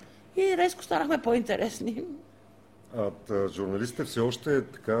 И резко станахме по-интересни. Журналистите все още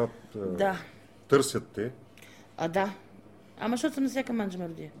така да. Търсят те. Да. Ама защото съм на всяка манджа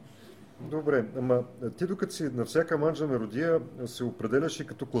мелодия. Добре, ама ти докато си на всяка манджа мелодия се определяш и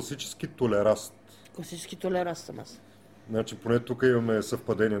като класически толераст. Класически толераст съм аз. Значи поне тук имаме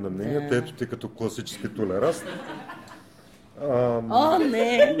съвпадение на мненията. Ето ти като класически толераст. О,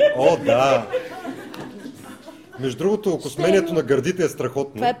 не! О, да! Между другото, космението на гърдите е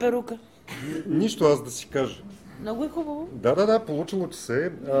страхотно. Това е перука. Нищо аз да си кажа. Много е хубаво. Да, получило ти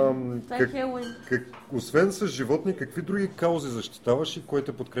се. Това е Хелуин. Освен с животни, какви други каузи защитаваш и кой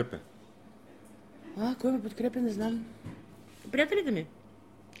те подкрепя? Кой ме подкрепя, не знам. Приятелите ми.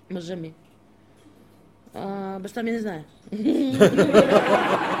 Мъжа ми. Баща ми не знае.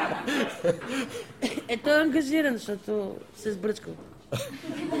 Той е ангажиран, защото се е сбръчкал.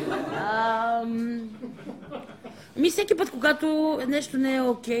 Всеки път, когато нещо не е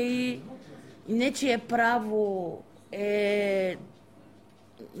окей, не че е право е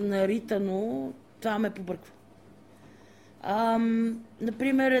наритано, това ме побърква.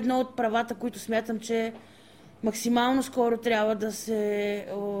 Например, едно от правата, които смятам, че максимално скоро трябва да се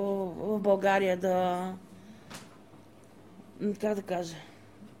в България да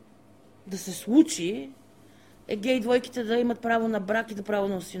се случи, е гей двойките да имат право на брак и да право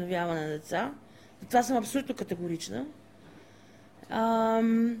на осиновяване на деца. За това съм абсолютно категорична.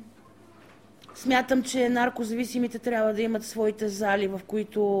 Смятам, че наркозависимите трябва да имат своите зали, в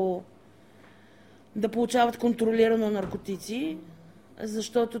които да получават контролирано наркотици,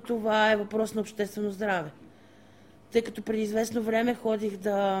 защото това е въпрос на обществено здраве. Тъй като преди известно време ходих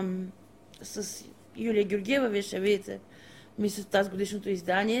с Юлия Георгиева, вие ще видите, мисля, тази годишното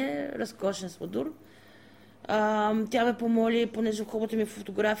издание, разкошен сладур. Тя ме помоли, понеже хубавата ми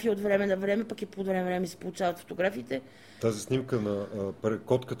фотографии от време на време, пък и по време на време се получават фотографиите. Тази снимка на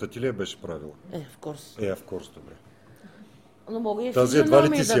котката ти ли я беше правила? В курс. В курс, добре. Но мога и тази едва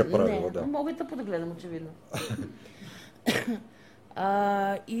ли ти си я правила, да. Мога и да подгледам, очевидно.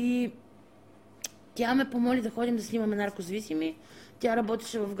 И тя ме помоли да ходим да снимаме наркозависими. Тя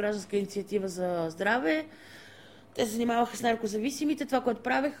работеше в гражданска инициатива за здраве. Те се занимаваха с наркозависимите. Това, което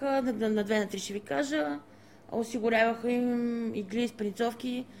правеха, на 2 на 3 ще ви кажа, осигуряваха им игли,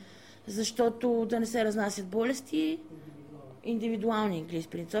 спринцовки, защото да не се разнасят болести. Индивидуални игли,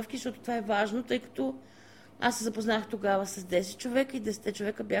 спринцовки, защото това е важно, тъй като аз се запознах тогава с 10 човека и 10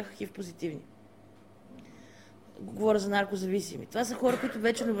 човека бяха хив позитивни. Говоря за наркозависими. Това са хора, които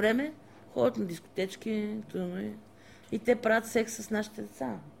вече на време ходят на дискотечки, и те правят секс с нашите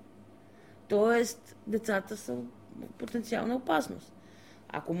деца. Тоест, децата са в потенциална опасност.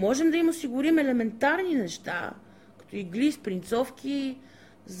 Ако можем да им осигурим елементарни неща, като игли, спринцовки,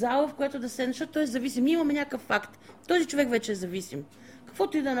 зала, в която да седне, защото той е зависим. Ние имаме някакъв факт. Този човек вече е зависим.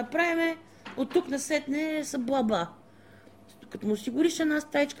 Каквото и да направим, от тук насетне са бла-бла. Като му осигуриш една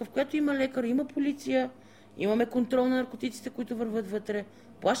стаичка, в която има лекар, има полиция, имаме контрол на наркотиците, които върват вътре,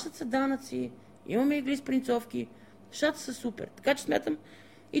 плащат се данъци, имаме игли, спринцовки, нещата са супер. Така че смятам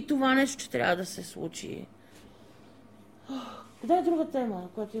и това нещо, че трябва да се случи. Къде е друга тема,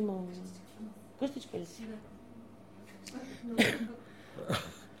 която имам? Къщичка ли си?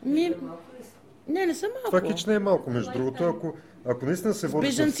 Не са малко. Това хич не е малко, между другото, ако наистина се води... С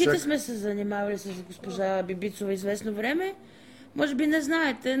бежанците сме се занимавали с госпожа Бибицова известно време. Може би не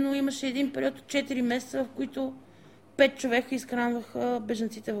знаете, но имаше един период от 4 месеца, в които 5 човека изхранваха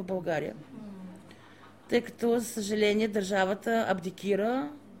бежанците в България. Тъй като, за съжаление, държавата абдикира.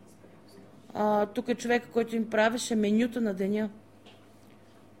 Тук е човека, който им правеше менюта на деня.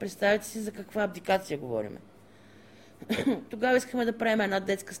 Представете си за каква абдикация говорим. Тогава искахме да правим една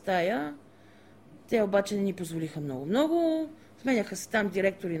детска стая. Те обаче не ни позволиха много. Сменяха се там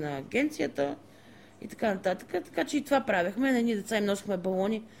директори на агенцията и така нататък. Така че и това правихме. На ние деца им носихме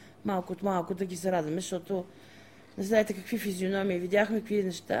балони малко от малко да ги зарадваме, защото не знаете какви физиономии видяхме, какви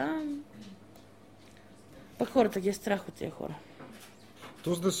неща. Пък хората ги е страх от тия хора.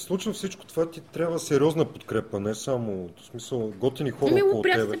 Тоест да се случва всичко това, ти трябва сериозна подкрепа, не само в смисъл готини хора около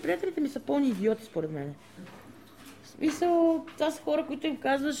тебе. Приятелите ми са пълни идиоти, според мен. В смисъл, това са хора, които им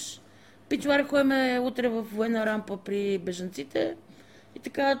казваш, пичваре, ходиме утре в военна рампа при бежанците и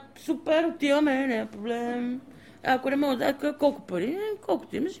така, супер, отиваме, не е проблем. Ако не мога да, колко пари?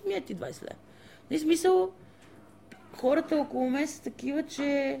 Колкото имаш, ми е ти 20 лева. В смисъл, хората около мен са такива,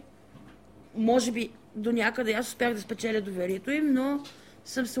 че може би до някъде аз успях да спечеля доверието им, но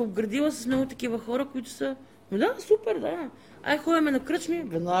съм се обградила с много такива хора, които са, да, супер, да. Айде ходиме на кръчми,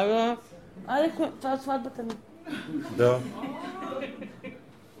 веднага. Айде ходиме, това е сватбата ми. Да.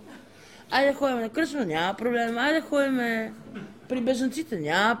 Айде ходим на кръчма, няма проблем. Айде ходим при бежанците,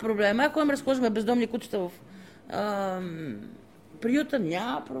 няма проблем. Айде ходим разхождаме бездомни кучета в приюта,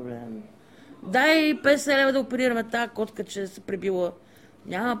 няма проблем. Дай 50 лева да оперираме тази котка, че се пребила.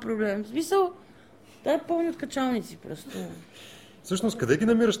 Няма проблем. В смисъл, да е пълни от качалници просто. Всъщност, къде ги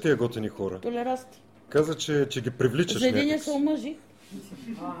намираш тия готини хора? Толерасти. Каза, че ги привличаш за единия някакси. се омъжих.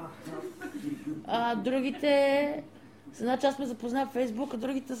 Другите... С една част ме запозна в Фейсбук, а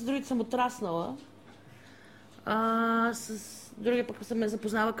другите съм отраснала. С другия пък съм ме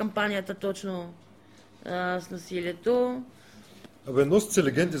запознала кампанията точно с насилието. Носят се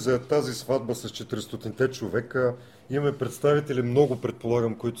легенди за тази сватба с 400-те човека. Имаме представители, много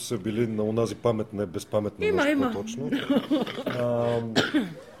предполагам, които са били на онази паметна, безпаметна нощ по-точно.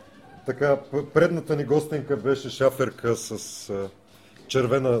 Така, предната ни гостенка беше шаферка с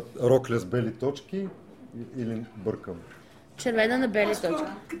червена рокля с бели точки или бъркам? Червена на бели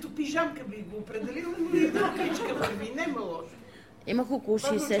точки. Като пижамка би го определила, но и тъпичка върви, няма лошо. Имах около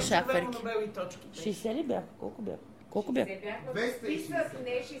 60 шаферки. 60 ли бяха? Колко бяха? 200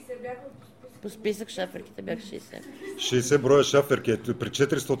 не 60 бяха. По списък шаферките бяха 60. 60 броя шаферки. При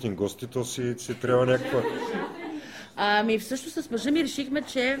 400 гости, то си трябва някаква... Всъщност с мъжа ми решихме,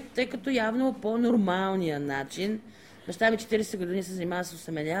 че тъй като явно по нормалния начин, баща ми 40 години се занимава с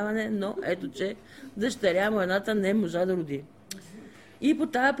осеменяване, но ето, че дъщеря му едната не можа да роди. И по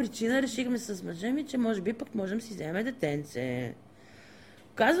тази причина решихме с мъжа ми, че може би пък можем да си вземем детенце.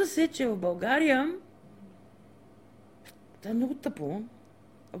 Казва се, че в България, това е много тъпо,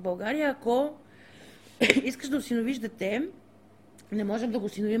 в България, ако искаш да осиновиш дете, не можем да го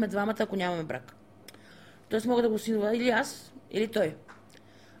осиновиме двамата, ако нямаме брак. Тоест мога да го осинова или аз, или той.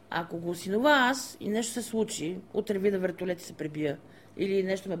 Ако го осинова аз и нещо се случи, утре вида вертолет и се пребия, или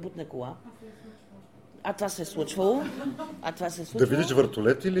нещо ме бутне кола, А това се е случвало. Да видиш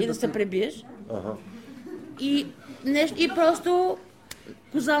вертолет или и да се пребиеш. Ага. И просто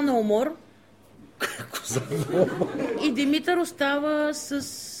коза на умор. И Димитър остава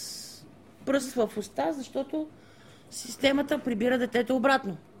с пръст в уста, защото системата прибира детето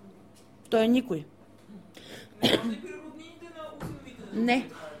обратно. Той е никой. Не.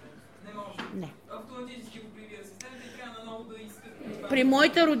 При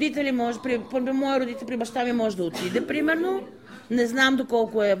моите родители може, при моя родител, при баща ми може да отиде, примерно. Не знам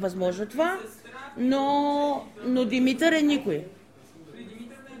доколко е възможно това, но Димитър е никой.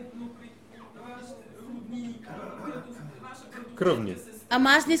 Кръвни. Ама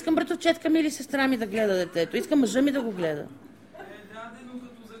аз не искам братовчетка ми или сестра ми да гледа детето. Искам мъжа ми да го гледа.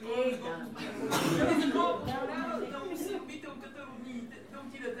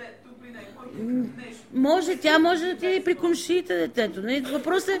 Тя може да ти при комшиите детето.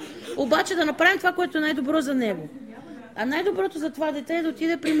 Въпрос е обаче да направим това, което е най-добро за него. А най-доброто за това дете е да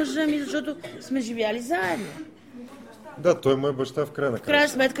отиде при мъжа ми, защото сме живяли заедно. Да, той му е баща в края на края. В крайна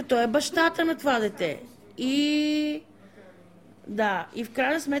сметка той е бащата на това дете. И в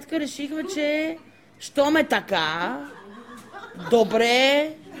крайна сметка решихме, че щом е така,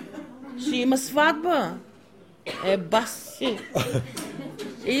 добре, ще има сватба. Баси.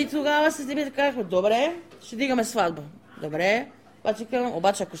 И тогава с Димитър казахме, добре, ще дигаме сватба. Добре,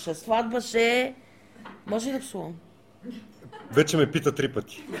 обаче ако ще е сватба, може ли да псувам? Вече ме пита 3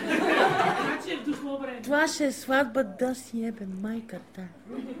 пъти. Това ще е сватба да си ебе майката.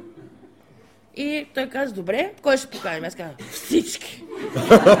 И той каза, добре, кой ще поканим? Аз казах, всички.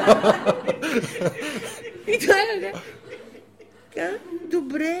 И той каза,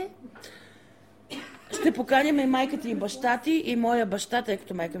 добре. Ще поканим и майката и баща ти, и моя баща, тъй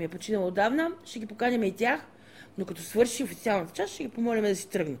като майка ми е починала отдавна. Ще ги поканим и тях, но като свърши официалната част, ще ги помолим да си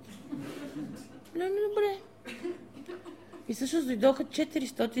тръгнат. Добре. И всъщност дойдоха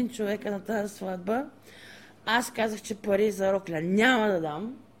 400 човека на тази сватба. Аз казах, че пари за рокля няма да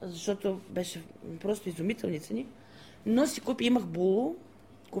дам, защото беше просто изумителни цени. Но имах було,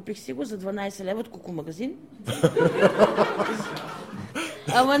 купих си го за 12 лева от кукумагазин.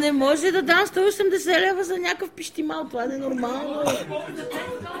 Ама не може да дам 180 лева за някакъв пищимал, това не е нормално.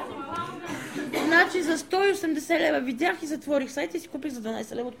 Значи за 180 лева видях и затворих сайта и си купих за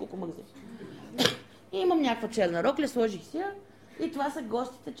 12 лева от кукумагазин. И имам някаква черна рокля, сложих си я. И това са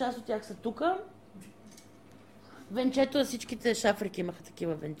гостите, част от тях са тука. Венчето, всичките шафрики имаха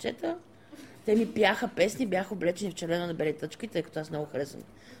такива венчета. Те ми пяха песни, бяха облечени в червено на бели тъчки, тъй като аз много харесвам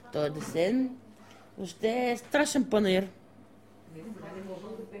този десен. Въобще е страшен панаир.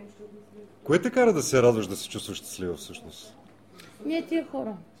 Кое те кара да се радваш, да се чувстваш щастлива всъщност? Ние тия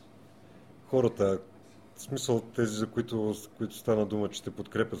хора. Хората, в смисъл тези, за които стана дума, че те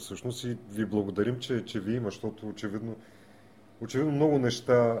подкрепят всъщност и ви благодарим, че ви има, защото очевидно много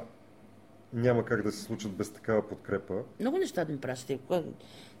неща няма как да се случат без такава подкрепа. Много неща да ми пращате.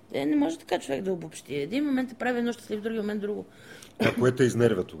 Не може така човек да обобщи. Един момент е прави едно щастлив, други момент друго. А кое те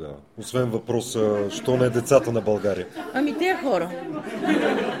изнервя тогава? Освен въпроса, що не е децата на България? Ами тези хора.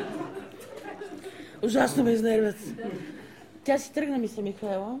 Ужасно ме изнервят. Тя си тръгна, мисля,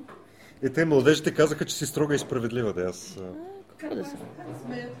 Михайла. Те младежите казаха, че си строга и справедлива. Да, аз... Какво да съм?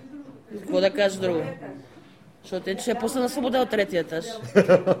 Какво да кажа друго? Защото ще пусна на свобода от третия етаж.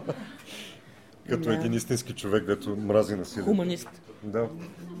 Като един истински човек, дето мрази насилие. Хуманист. Да,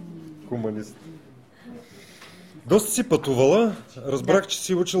 хуманист. Доста си пътувала. Разбрах, че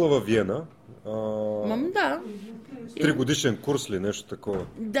си учила във Виена. Да. 3-годишен курс ли, нещо такова?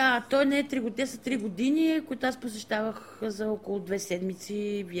 Да, той не е 3 години, те са 3 години, които аз посещавах за около 2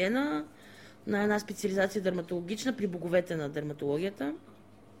 седмици Виена на една специализация дерматологична при боговете на дерматологията.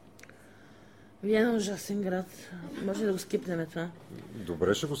 Виена е ужасен град. Може да го скипнем това?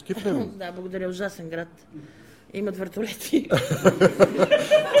 Добре, ще го скипнем. Да, благодаря, ужасен град. Имат вертолети.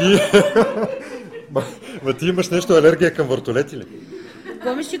 Ти имаш нещо алергия към вертолети ли?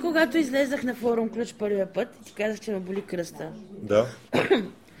 Помниш ли, когато излезах на форум КЛЮЧ първия път и ти казах, че ме боли кръста? Да.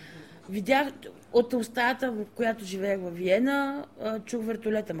 Видях от устата, в която живеех във Виена, чух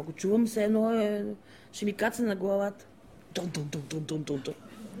вертолета. Ма го чувам се едно, ще ми каца на главата. Тун-тун-тун-тун-тун-тун.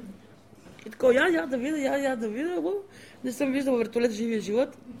 И така, я да видя. Не съм виждала вертолет в живия живот.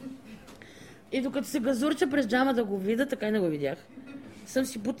 И докато се газурча през джама да го видя, така и не го видях. Съм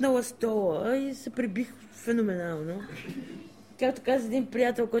си бутнала стола и се прибих феноменално. Както каза един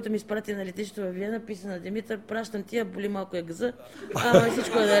приятел, който ми изпрати на летището във Виена, писа на Димитър, пращам тия, боли малко е газа,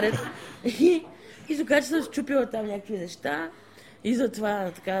 всичко е наред. И за това, че съм счупила там някакви неща и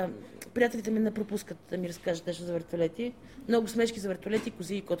затова така приятелите ми не пропускат да ми разкажат нещо за вертолети. Много смешки за вертолети,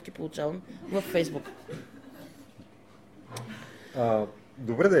 кози и котки получавам в Фейсбук.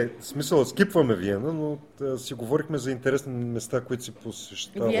 Добре, в смисъл, скипваме Виена, но си говорихме за интересни места, които си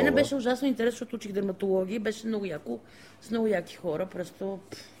посещавала. Виена беше ужасно интересно, защото учих дерматология, беше много яко, с много яки хора, просто...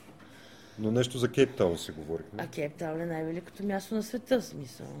 Но нещо за Кейптаун си говорихме. Кейптаун е най-великото място на света, в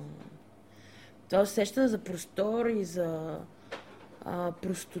смисъл. Това усещане за простор и за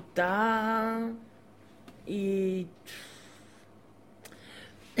простота и...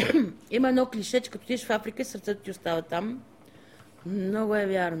 Има едно клише, че като отидеш в Африка, сърцето ти остава там. Много е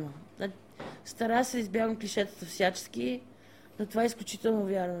вярно. Стара се да избягам клишетата всячески, но това е изключително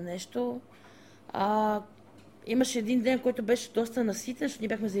вярно нещо. Имаше един ден, който беше доста наситен, защото ние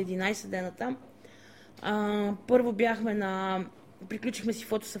бяхме за 11 дена там. Първо приключихме си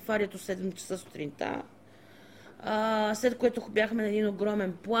фотосафарието в 7 часа сутринта, след което бяхме на един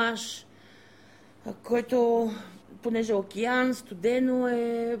огромен плаж, който, понеже океан, студено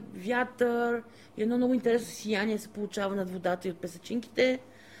е, вятър и едно много интересно сияние се получава над водата и от песъчинките.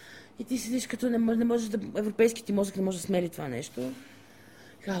 И ти седиш като не можеш европейски ти мозък не може да смели това нещо.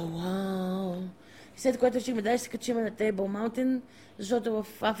 Вау! И след което решихме да се качим на Table Mountain, защото в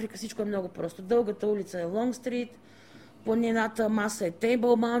Африка всичко е много просто. Дългата улица е Long Street, планината маса е Table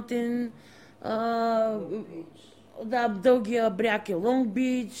Mountain, дългия бряг е Long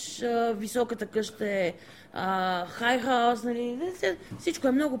Beach, високата къща е High House, нали? Всичко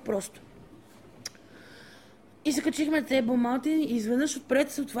е много просто. И се качихме на Table Mountain и изведнъж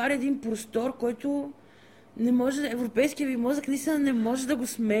отпред се отваря един простор, който не може, европейския ви мозък наистина не може да го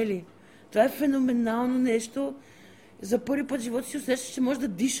смели. Това е феноменално нещо. За първи път в живота си усещаш, че можеш да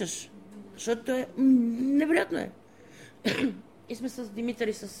дишаш. Защото е невероятно е. И сме с Димитър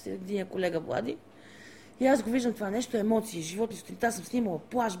и с един колега Влади. И аз го виждам това нещо, емоции, животни. Сутринта съм снимала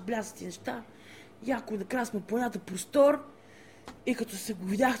плаж, блясъци неща. Яко да красме планината, простор. И като се го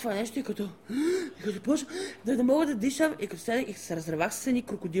видях това нещо, и като почна да мога да дишам, и като седнах и се разревах с едни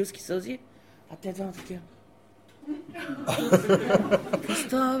крокодилски сълзи, а те двама такива. Какво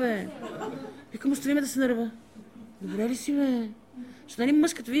става, бе? Викам, остави ме да се нарва. Добре ли си, бе? Защото нали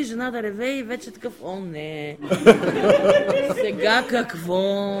мъж като види жена да реве и вече такъв, о, не. Сега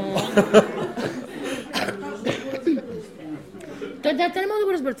какво? Те не мога да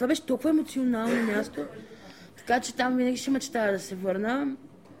го разбера. Това беше толкова емоционално място. Така че там винаги ще мечтая да се върна.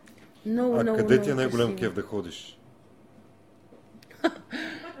 Много къде ти е най-голям кеф да ходиш?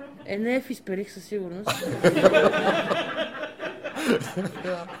 Не в Изперих със сигурност.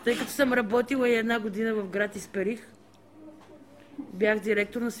 Тъй като съм работила и 1 година в град Изперих, бях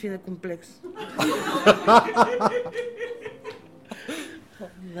директор на свинекомплекс.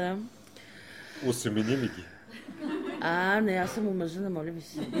 Да. Осемени ми ги. Не, аз съм омъжена, моля ви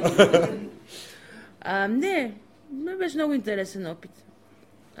се. Не беше много интересен опит.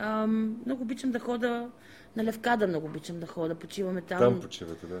 Много обичам да хода на Левкада, много обичам да хода, почиваме там. Там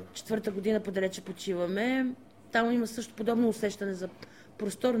почивате, да. 4-та година подред, че почиваме. Там има също подобно усещане за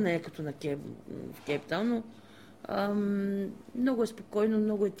простор, не е като в Кейптаун, но много е спокойно,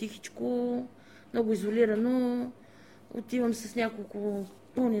 много е тихичко, много изолирано. Отивам с няколко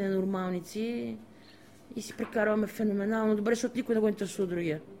пълни ненормалници и си прекарваме феноменално добре, защото никой не го интересува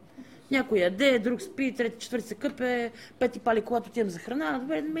другия. Някой яде, друг спи, трети, четвърти се къпе, пети пали колата, отивам за храна.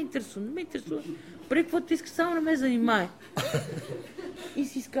 Добре, не ме интересува. Преди каквото иска, само не ме занимай. И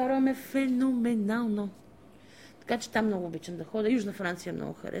си изкарваме феноменално. Така че там много обичам да хода. Южна Франция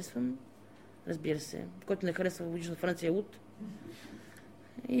много харесвам. Разбира се. Който не харесва в Южна Франция е луд.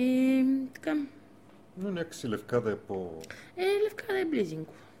 И така. Но някакси Левкада е Левкада е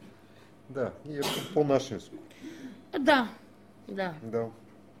близинко. Да, и е по-нашенско. Да.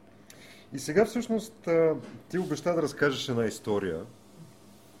 И сега всъщност ти обеща да разкажеш една история,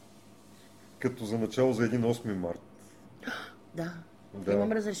 като за начало за един 8 март. Да.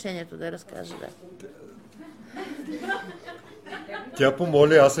 Имам разрешението да я разкажа, да. Тя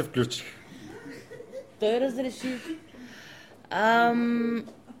помоли, аз се включих. Той разреши.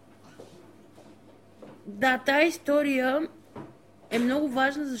 Да, тая история е много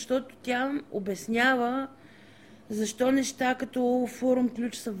важна, защото тя обяснява защо неща като форум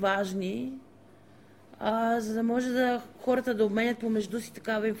КЛЮЧ са важни, за да може хората да обменят помежду си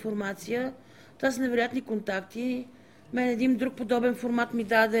такава информация. Това са невероятни контакти. Мен един друг подобен формат ми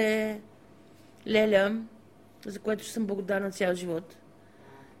даде Леля, за което ще съм благодарна цял живот.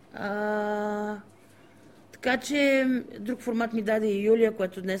 Така че друг формат ми даде и Юлия,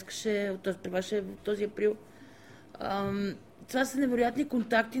 което днес при вас ще е в този април. Това са невероятни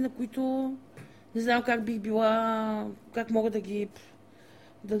контакти, на които не знам как бих била, как мога да ги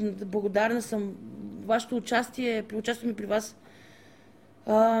да благодарна съм. Вашето участие, при участието ми при вас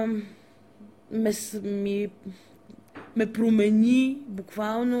ме промени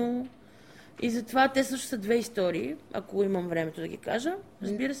буквално. И затова те също са две истории, ако имам времето да ги кажа.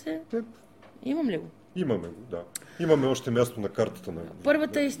 Разбира се. Имам ли го? Имаме го, да. Имаме още място на картата.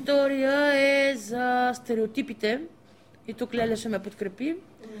 Първата история е за стереотипите. И тук Леля ще ме подкрепи.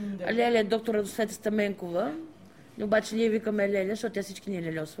 Леля е доктор Радосвета Стаменкова. Обаче ние викаме Леля, защото тя всички ни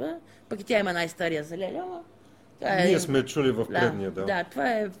лелесва. Пък и тя има най-стария за Леля. Ние сме чули в предния, да. Да,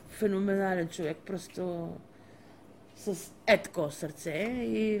 това е феноменален човек. Просто с такова сърце.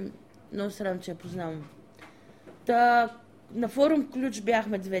 И много се радвам, че я познавам. На форум КЛЮЧ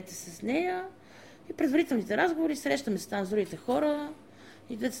бяхме двете с нея. И предварителните разговори, срещаме се там с другите хора.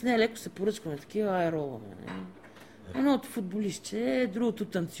 И двете с нея леко се поръчкаме, такива аероламе. Едното футболистче, другото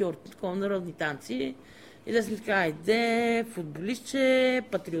танцор, такова народни танци. И да сме така, айде, футболистче,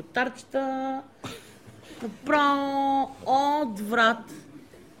 патриотарчета, направо отврат.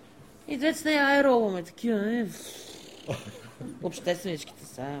 И двете с нея аероламе, такива, общественичките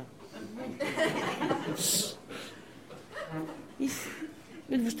са.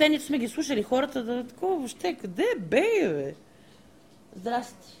 И въобще нито сме ги слушали хората, да такова, въобще, къде е бе?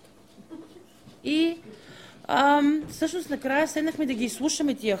 Здрасти. И всъщност накрая седнахме да ги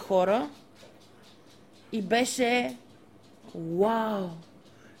слушаме тия хора и беше вау!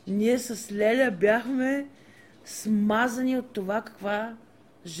 Ние с Леля бяхме смазани от това каква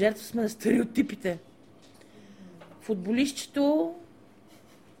жертва сме на стереотипите. Футболистчето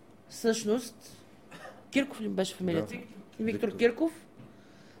всъщност Кирков ли беше фамилията? Да. Виктор Кирков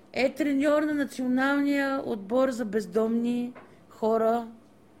е треньор на националния отбор за бездомни хора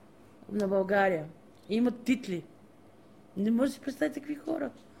на България. Имат титли. Не може да си представите какви хора.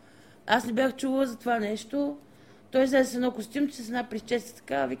 Аз не бях чувала за това нещо. Той излезе с едно костюмче, с една прическа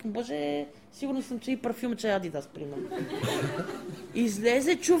така. Викам, боже, сигурно съм, че и парфюм, че Адидас, примерно.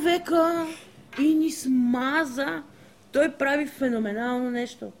 Излезе човека и ни смаза. Той прави феноменално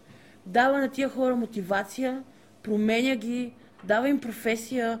нещо. Дава на тия хора мотивация, променя ги, дава им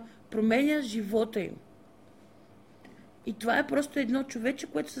професия, променя живота им. И това е просто едно човече,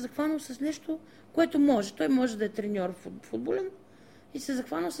 което се захванал с нещо, което може. Той може да е треньор футболен и се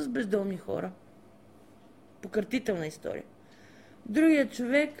захванал с бездомни хора. Покъртителна история. Другият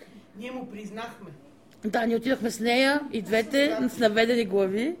човек... Ние му признахме. Да, ние отидохме с нея и двете с наведени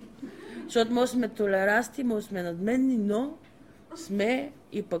глави, защото може сме толерасти, може сме надменни, но сме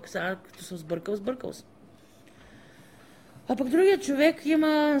и пък сега, като съм сбъркал съм. А пък другият човек има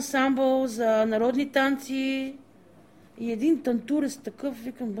ансамбъл за народни танци и един тантурец такъв,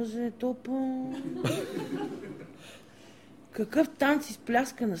 викам, боже, топо. Какъв танц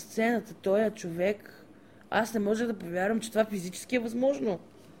изпляска на сцената този човек. Аз не можех да повярвам, че това физически е възможно.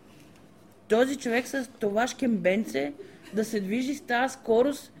 Този човек с това шкембенце да се движи с тази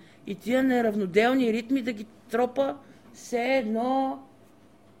скорост и тия неравноделни ритми да ги тропа, все едно,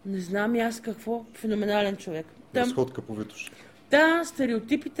 не знам и аз какво, феноменален човек. Разходка по Витош. Да,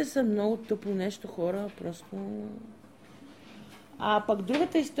 стереотипите са много тъпо нещо, хора, просто... А пък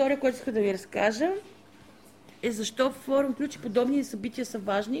другата история, която иска да ви разкажа, е защо в форум КЛЮЧ подобни събития са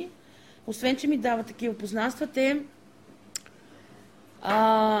важни. Освен, че ми дават такива познанства, те...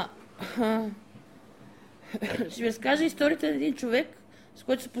 Ще ви разкажа историята на един човек, с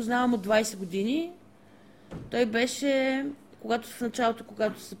който се познавам от 20 години. Той беше, в началото,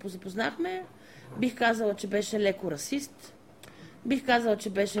 когато се запознахме, бих казала, че беше леко расист. Бих казала, че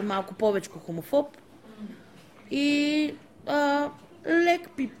беше малко повечко хомофоб. И лек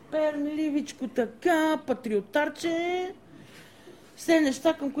пипер, ливичко така, патриотарче. Все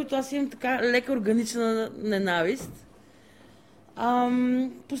неща, към които аз имам така лека органична ненавист.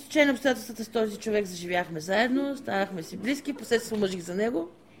 По стечение на обстоятелствата с този човек заживяхме заедно, станахме си близки, последствие омъжих за него.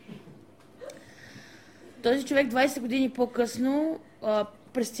 Този човек 20 години по-късно,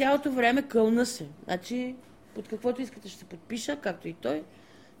 през цялото време кълна се. Значи, под каквото искате ще се подпиша, както и той,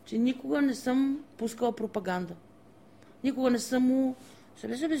 че никога не съм пускала пропаганда. Никога не съм му...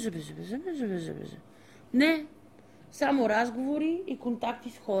 Не, само разговори и контакти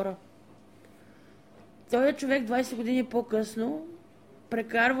с хора. Той човек 20 години по-късно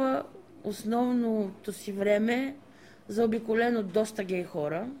прекарва основното си време заобиколен от доста гей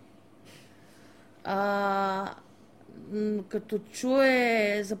хора. Като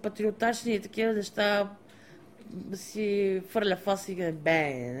чуе за патриотачни и такива неща, си фърля фас и гане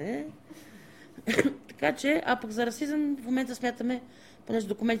бе. Така че, а пък за расизъм в момента смятаме, понеже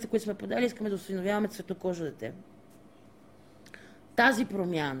документите, които сме подали, искаме да осиновяваме цветнокожо дете. Тази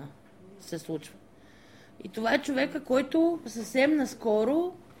промяна се случва. И това е човека, който съвсем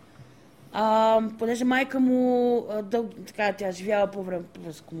наскоро, понеже майка му, тя живяла по време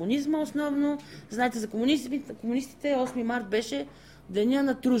с комунизма основно. Знаете, за комунистите 8 март беше деня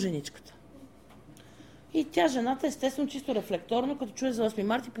на труженичката. И тя, жената, естествено, чисто рефлекторно, като чуе за 8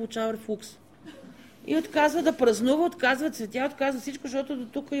 марта, получава рефлукс. И отказва да празнува, отказва цветя, отказва всичко, защото до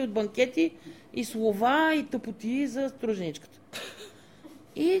тук и от банкети, и слова, и тъпоти за труженичката.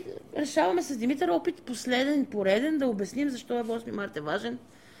 И решаваме с Димитър опит последен, пореден, да обясним защо 8 марта е важен.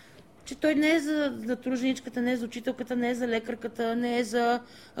 Че той не е за труженичката, не е за учителката, не е за лекарката, не е за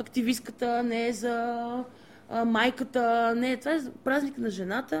активистката, не е за майката, не е. Това е празник на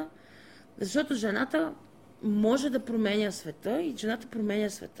жената, защото жената може да променя света и жената променя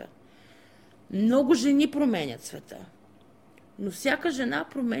света. Много жени променят света, но всяка жена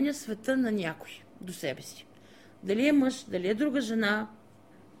променя света на някой до себе си. Дали е мъж, дали е друга жена,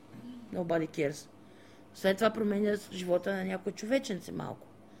 nobody cares. След това променя живота на някой човеченце малко.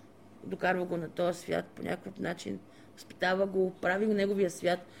 Докарва го на този свят по някакъв начин, възпитава го, прави го неговия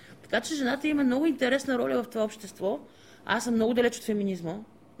свят. Така че жената има много интересна роля в това общество. Аз съм много далеч от феминизма.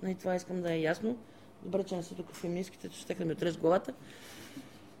 И това искам да е ясно. Добре, че не са тук феминистките, че ще да ми отрез главата.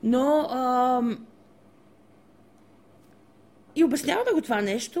 Но и обясняваме го това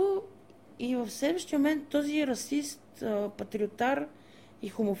нещо и в следващия момент този расист, патриотар и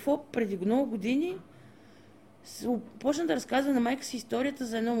хомофоб преди много години почна да разказва на майка си историята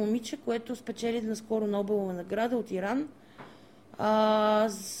за едно момиче, което спечели наскоро Нобелова награда от Иран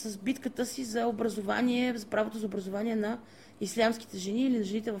с битката си за образование, за правото за образование на ислямските жени или на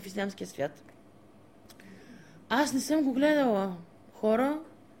жените в ислямския свят. Аз не съм го гледала, хора.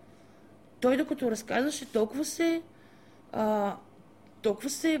 Той докато разказваше, толкова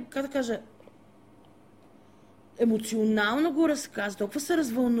се, как да кажа, емоционално го разказва, толкова се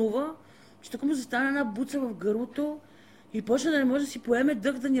развълнува, че тук му застана една буца в гърлото и почна да не може да си поеме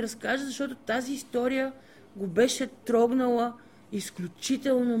дъх да ни разкаже, защото тази история го беше трогнала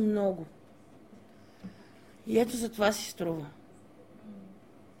изключително много. И ето за това си струва.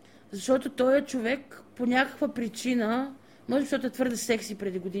 Защото той е човек по някаква причина, може би защото е твърде секси,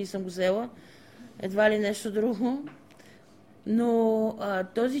 преди години съм го взела, едва ли нещо друго, но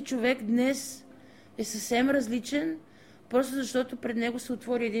този човек днес е съвсем различен, просто защото пред него се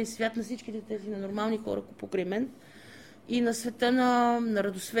отвори един свят на всичките тези на нормални хора покрай мен и на света на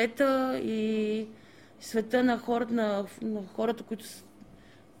радосвета и света на хората, които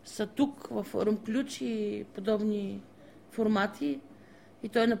са тук в Форум Ключ и подобни формати. И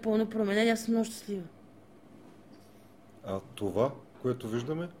той е напълно променен. Аз съм много щастлива. А това, което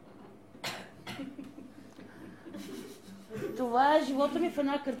виждаме? Това е живота ми в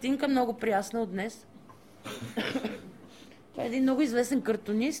една картинка, много прясна от днес. Това е един много известен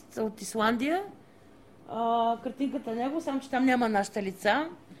картонист от Исландия. Картинката е него, само че там няма нашите лица.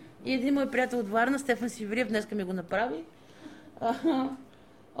 И един мой приятел от Варна, Стефан Сивириев, днеска ми го направи.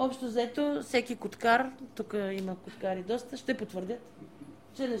 Общо взето, всеки коткар, тук има коткари доста, ще потвърдят,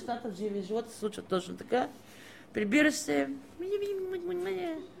 че нещата в живия живот се случват точно така. Прибираш се...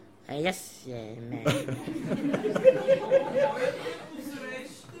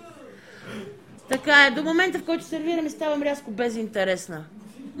 Така е, до момента, в който сервирам и ставам рязко безинтересна.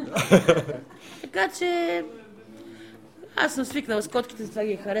 Така че... Аз съм свикнала с котките, затова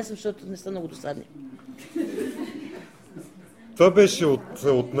ги харесвам, защото не са много досадни. Това беше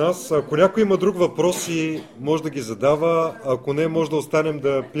от нас. Ако някой има друг въпрос, може да ги задава. Ако не, може да останем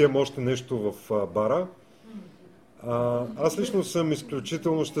да пием още нещо в бара. Аз лично съм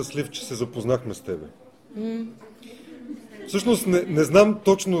изключително щастлив, че се запознахме с тебе. Всъщност не знам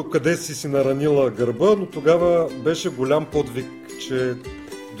точно къде си наранила гърба, но тогава беше голям подвиг, че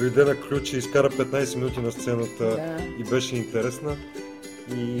дойде на КЛЮЧ и изкара 15 минути на сцената и беше интересна.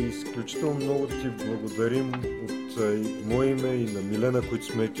 И изключително много ти благодарим от мое име и на Милена, които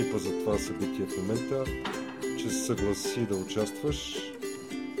сме екипа за това събитие в момента, че се съгласи да участваш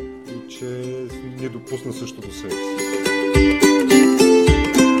и че ни допусна също до себе си.